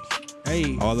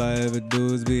 All I ever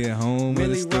do is be at home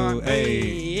with a stool.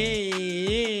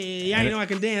 Yeah, I know I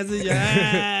can dance.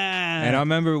 And I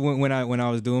remember when I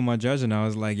was doing my judging, I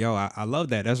was like, yo, I love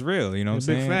that. That's real. You know what I'm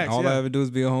saying? Facts, All yeah. I ever do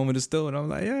is be at home with a stool. And I'm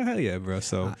like, yeah, hell yeah, bro.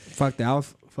 So fuck that.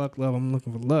 Fuck love, I'm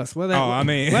looking for lust. Where I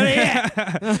mean, where they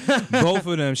at? both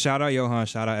of them. Shout out Johan,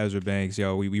 shout out Ezra Banks.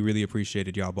 Yo, we really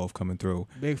appreciated y'all both coming through.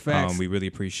 Big facts. We really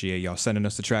appreciate y'all sending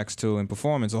us the tracks too and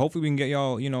performing. So hopefully we can get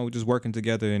y'all, just working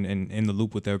together and in the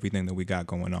loop with everything that we got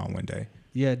going on one day.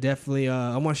 Yeah, definitely.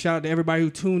 I want to shout out to everybody who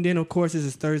tuned in. Of course, this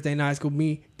is Thursday night. It's going to be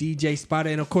me, DJ Spotter,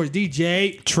 and of course,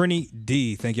 DJ Trini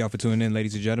D. Thank y'all for tuning in,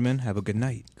 ladies and gentlemen. Have a good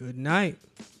night. Good night.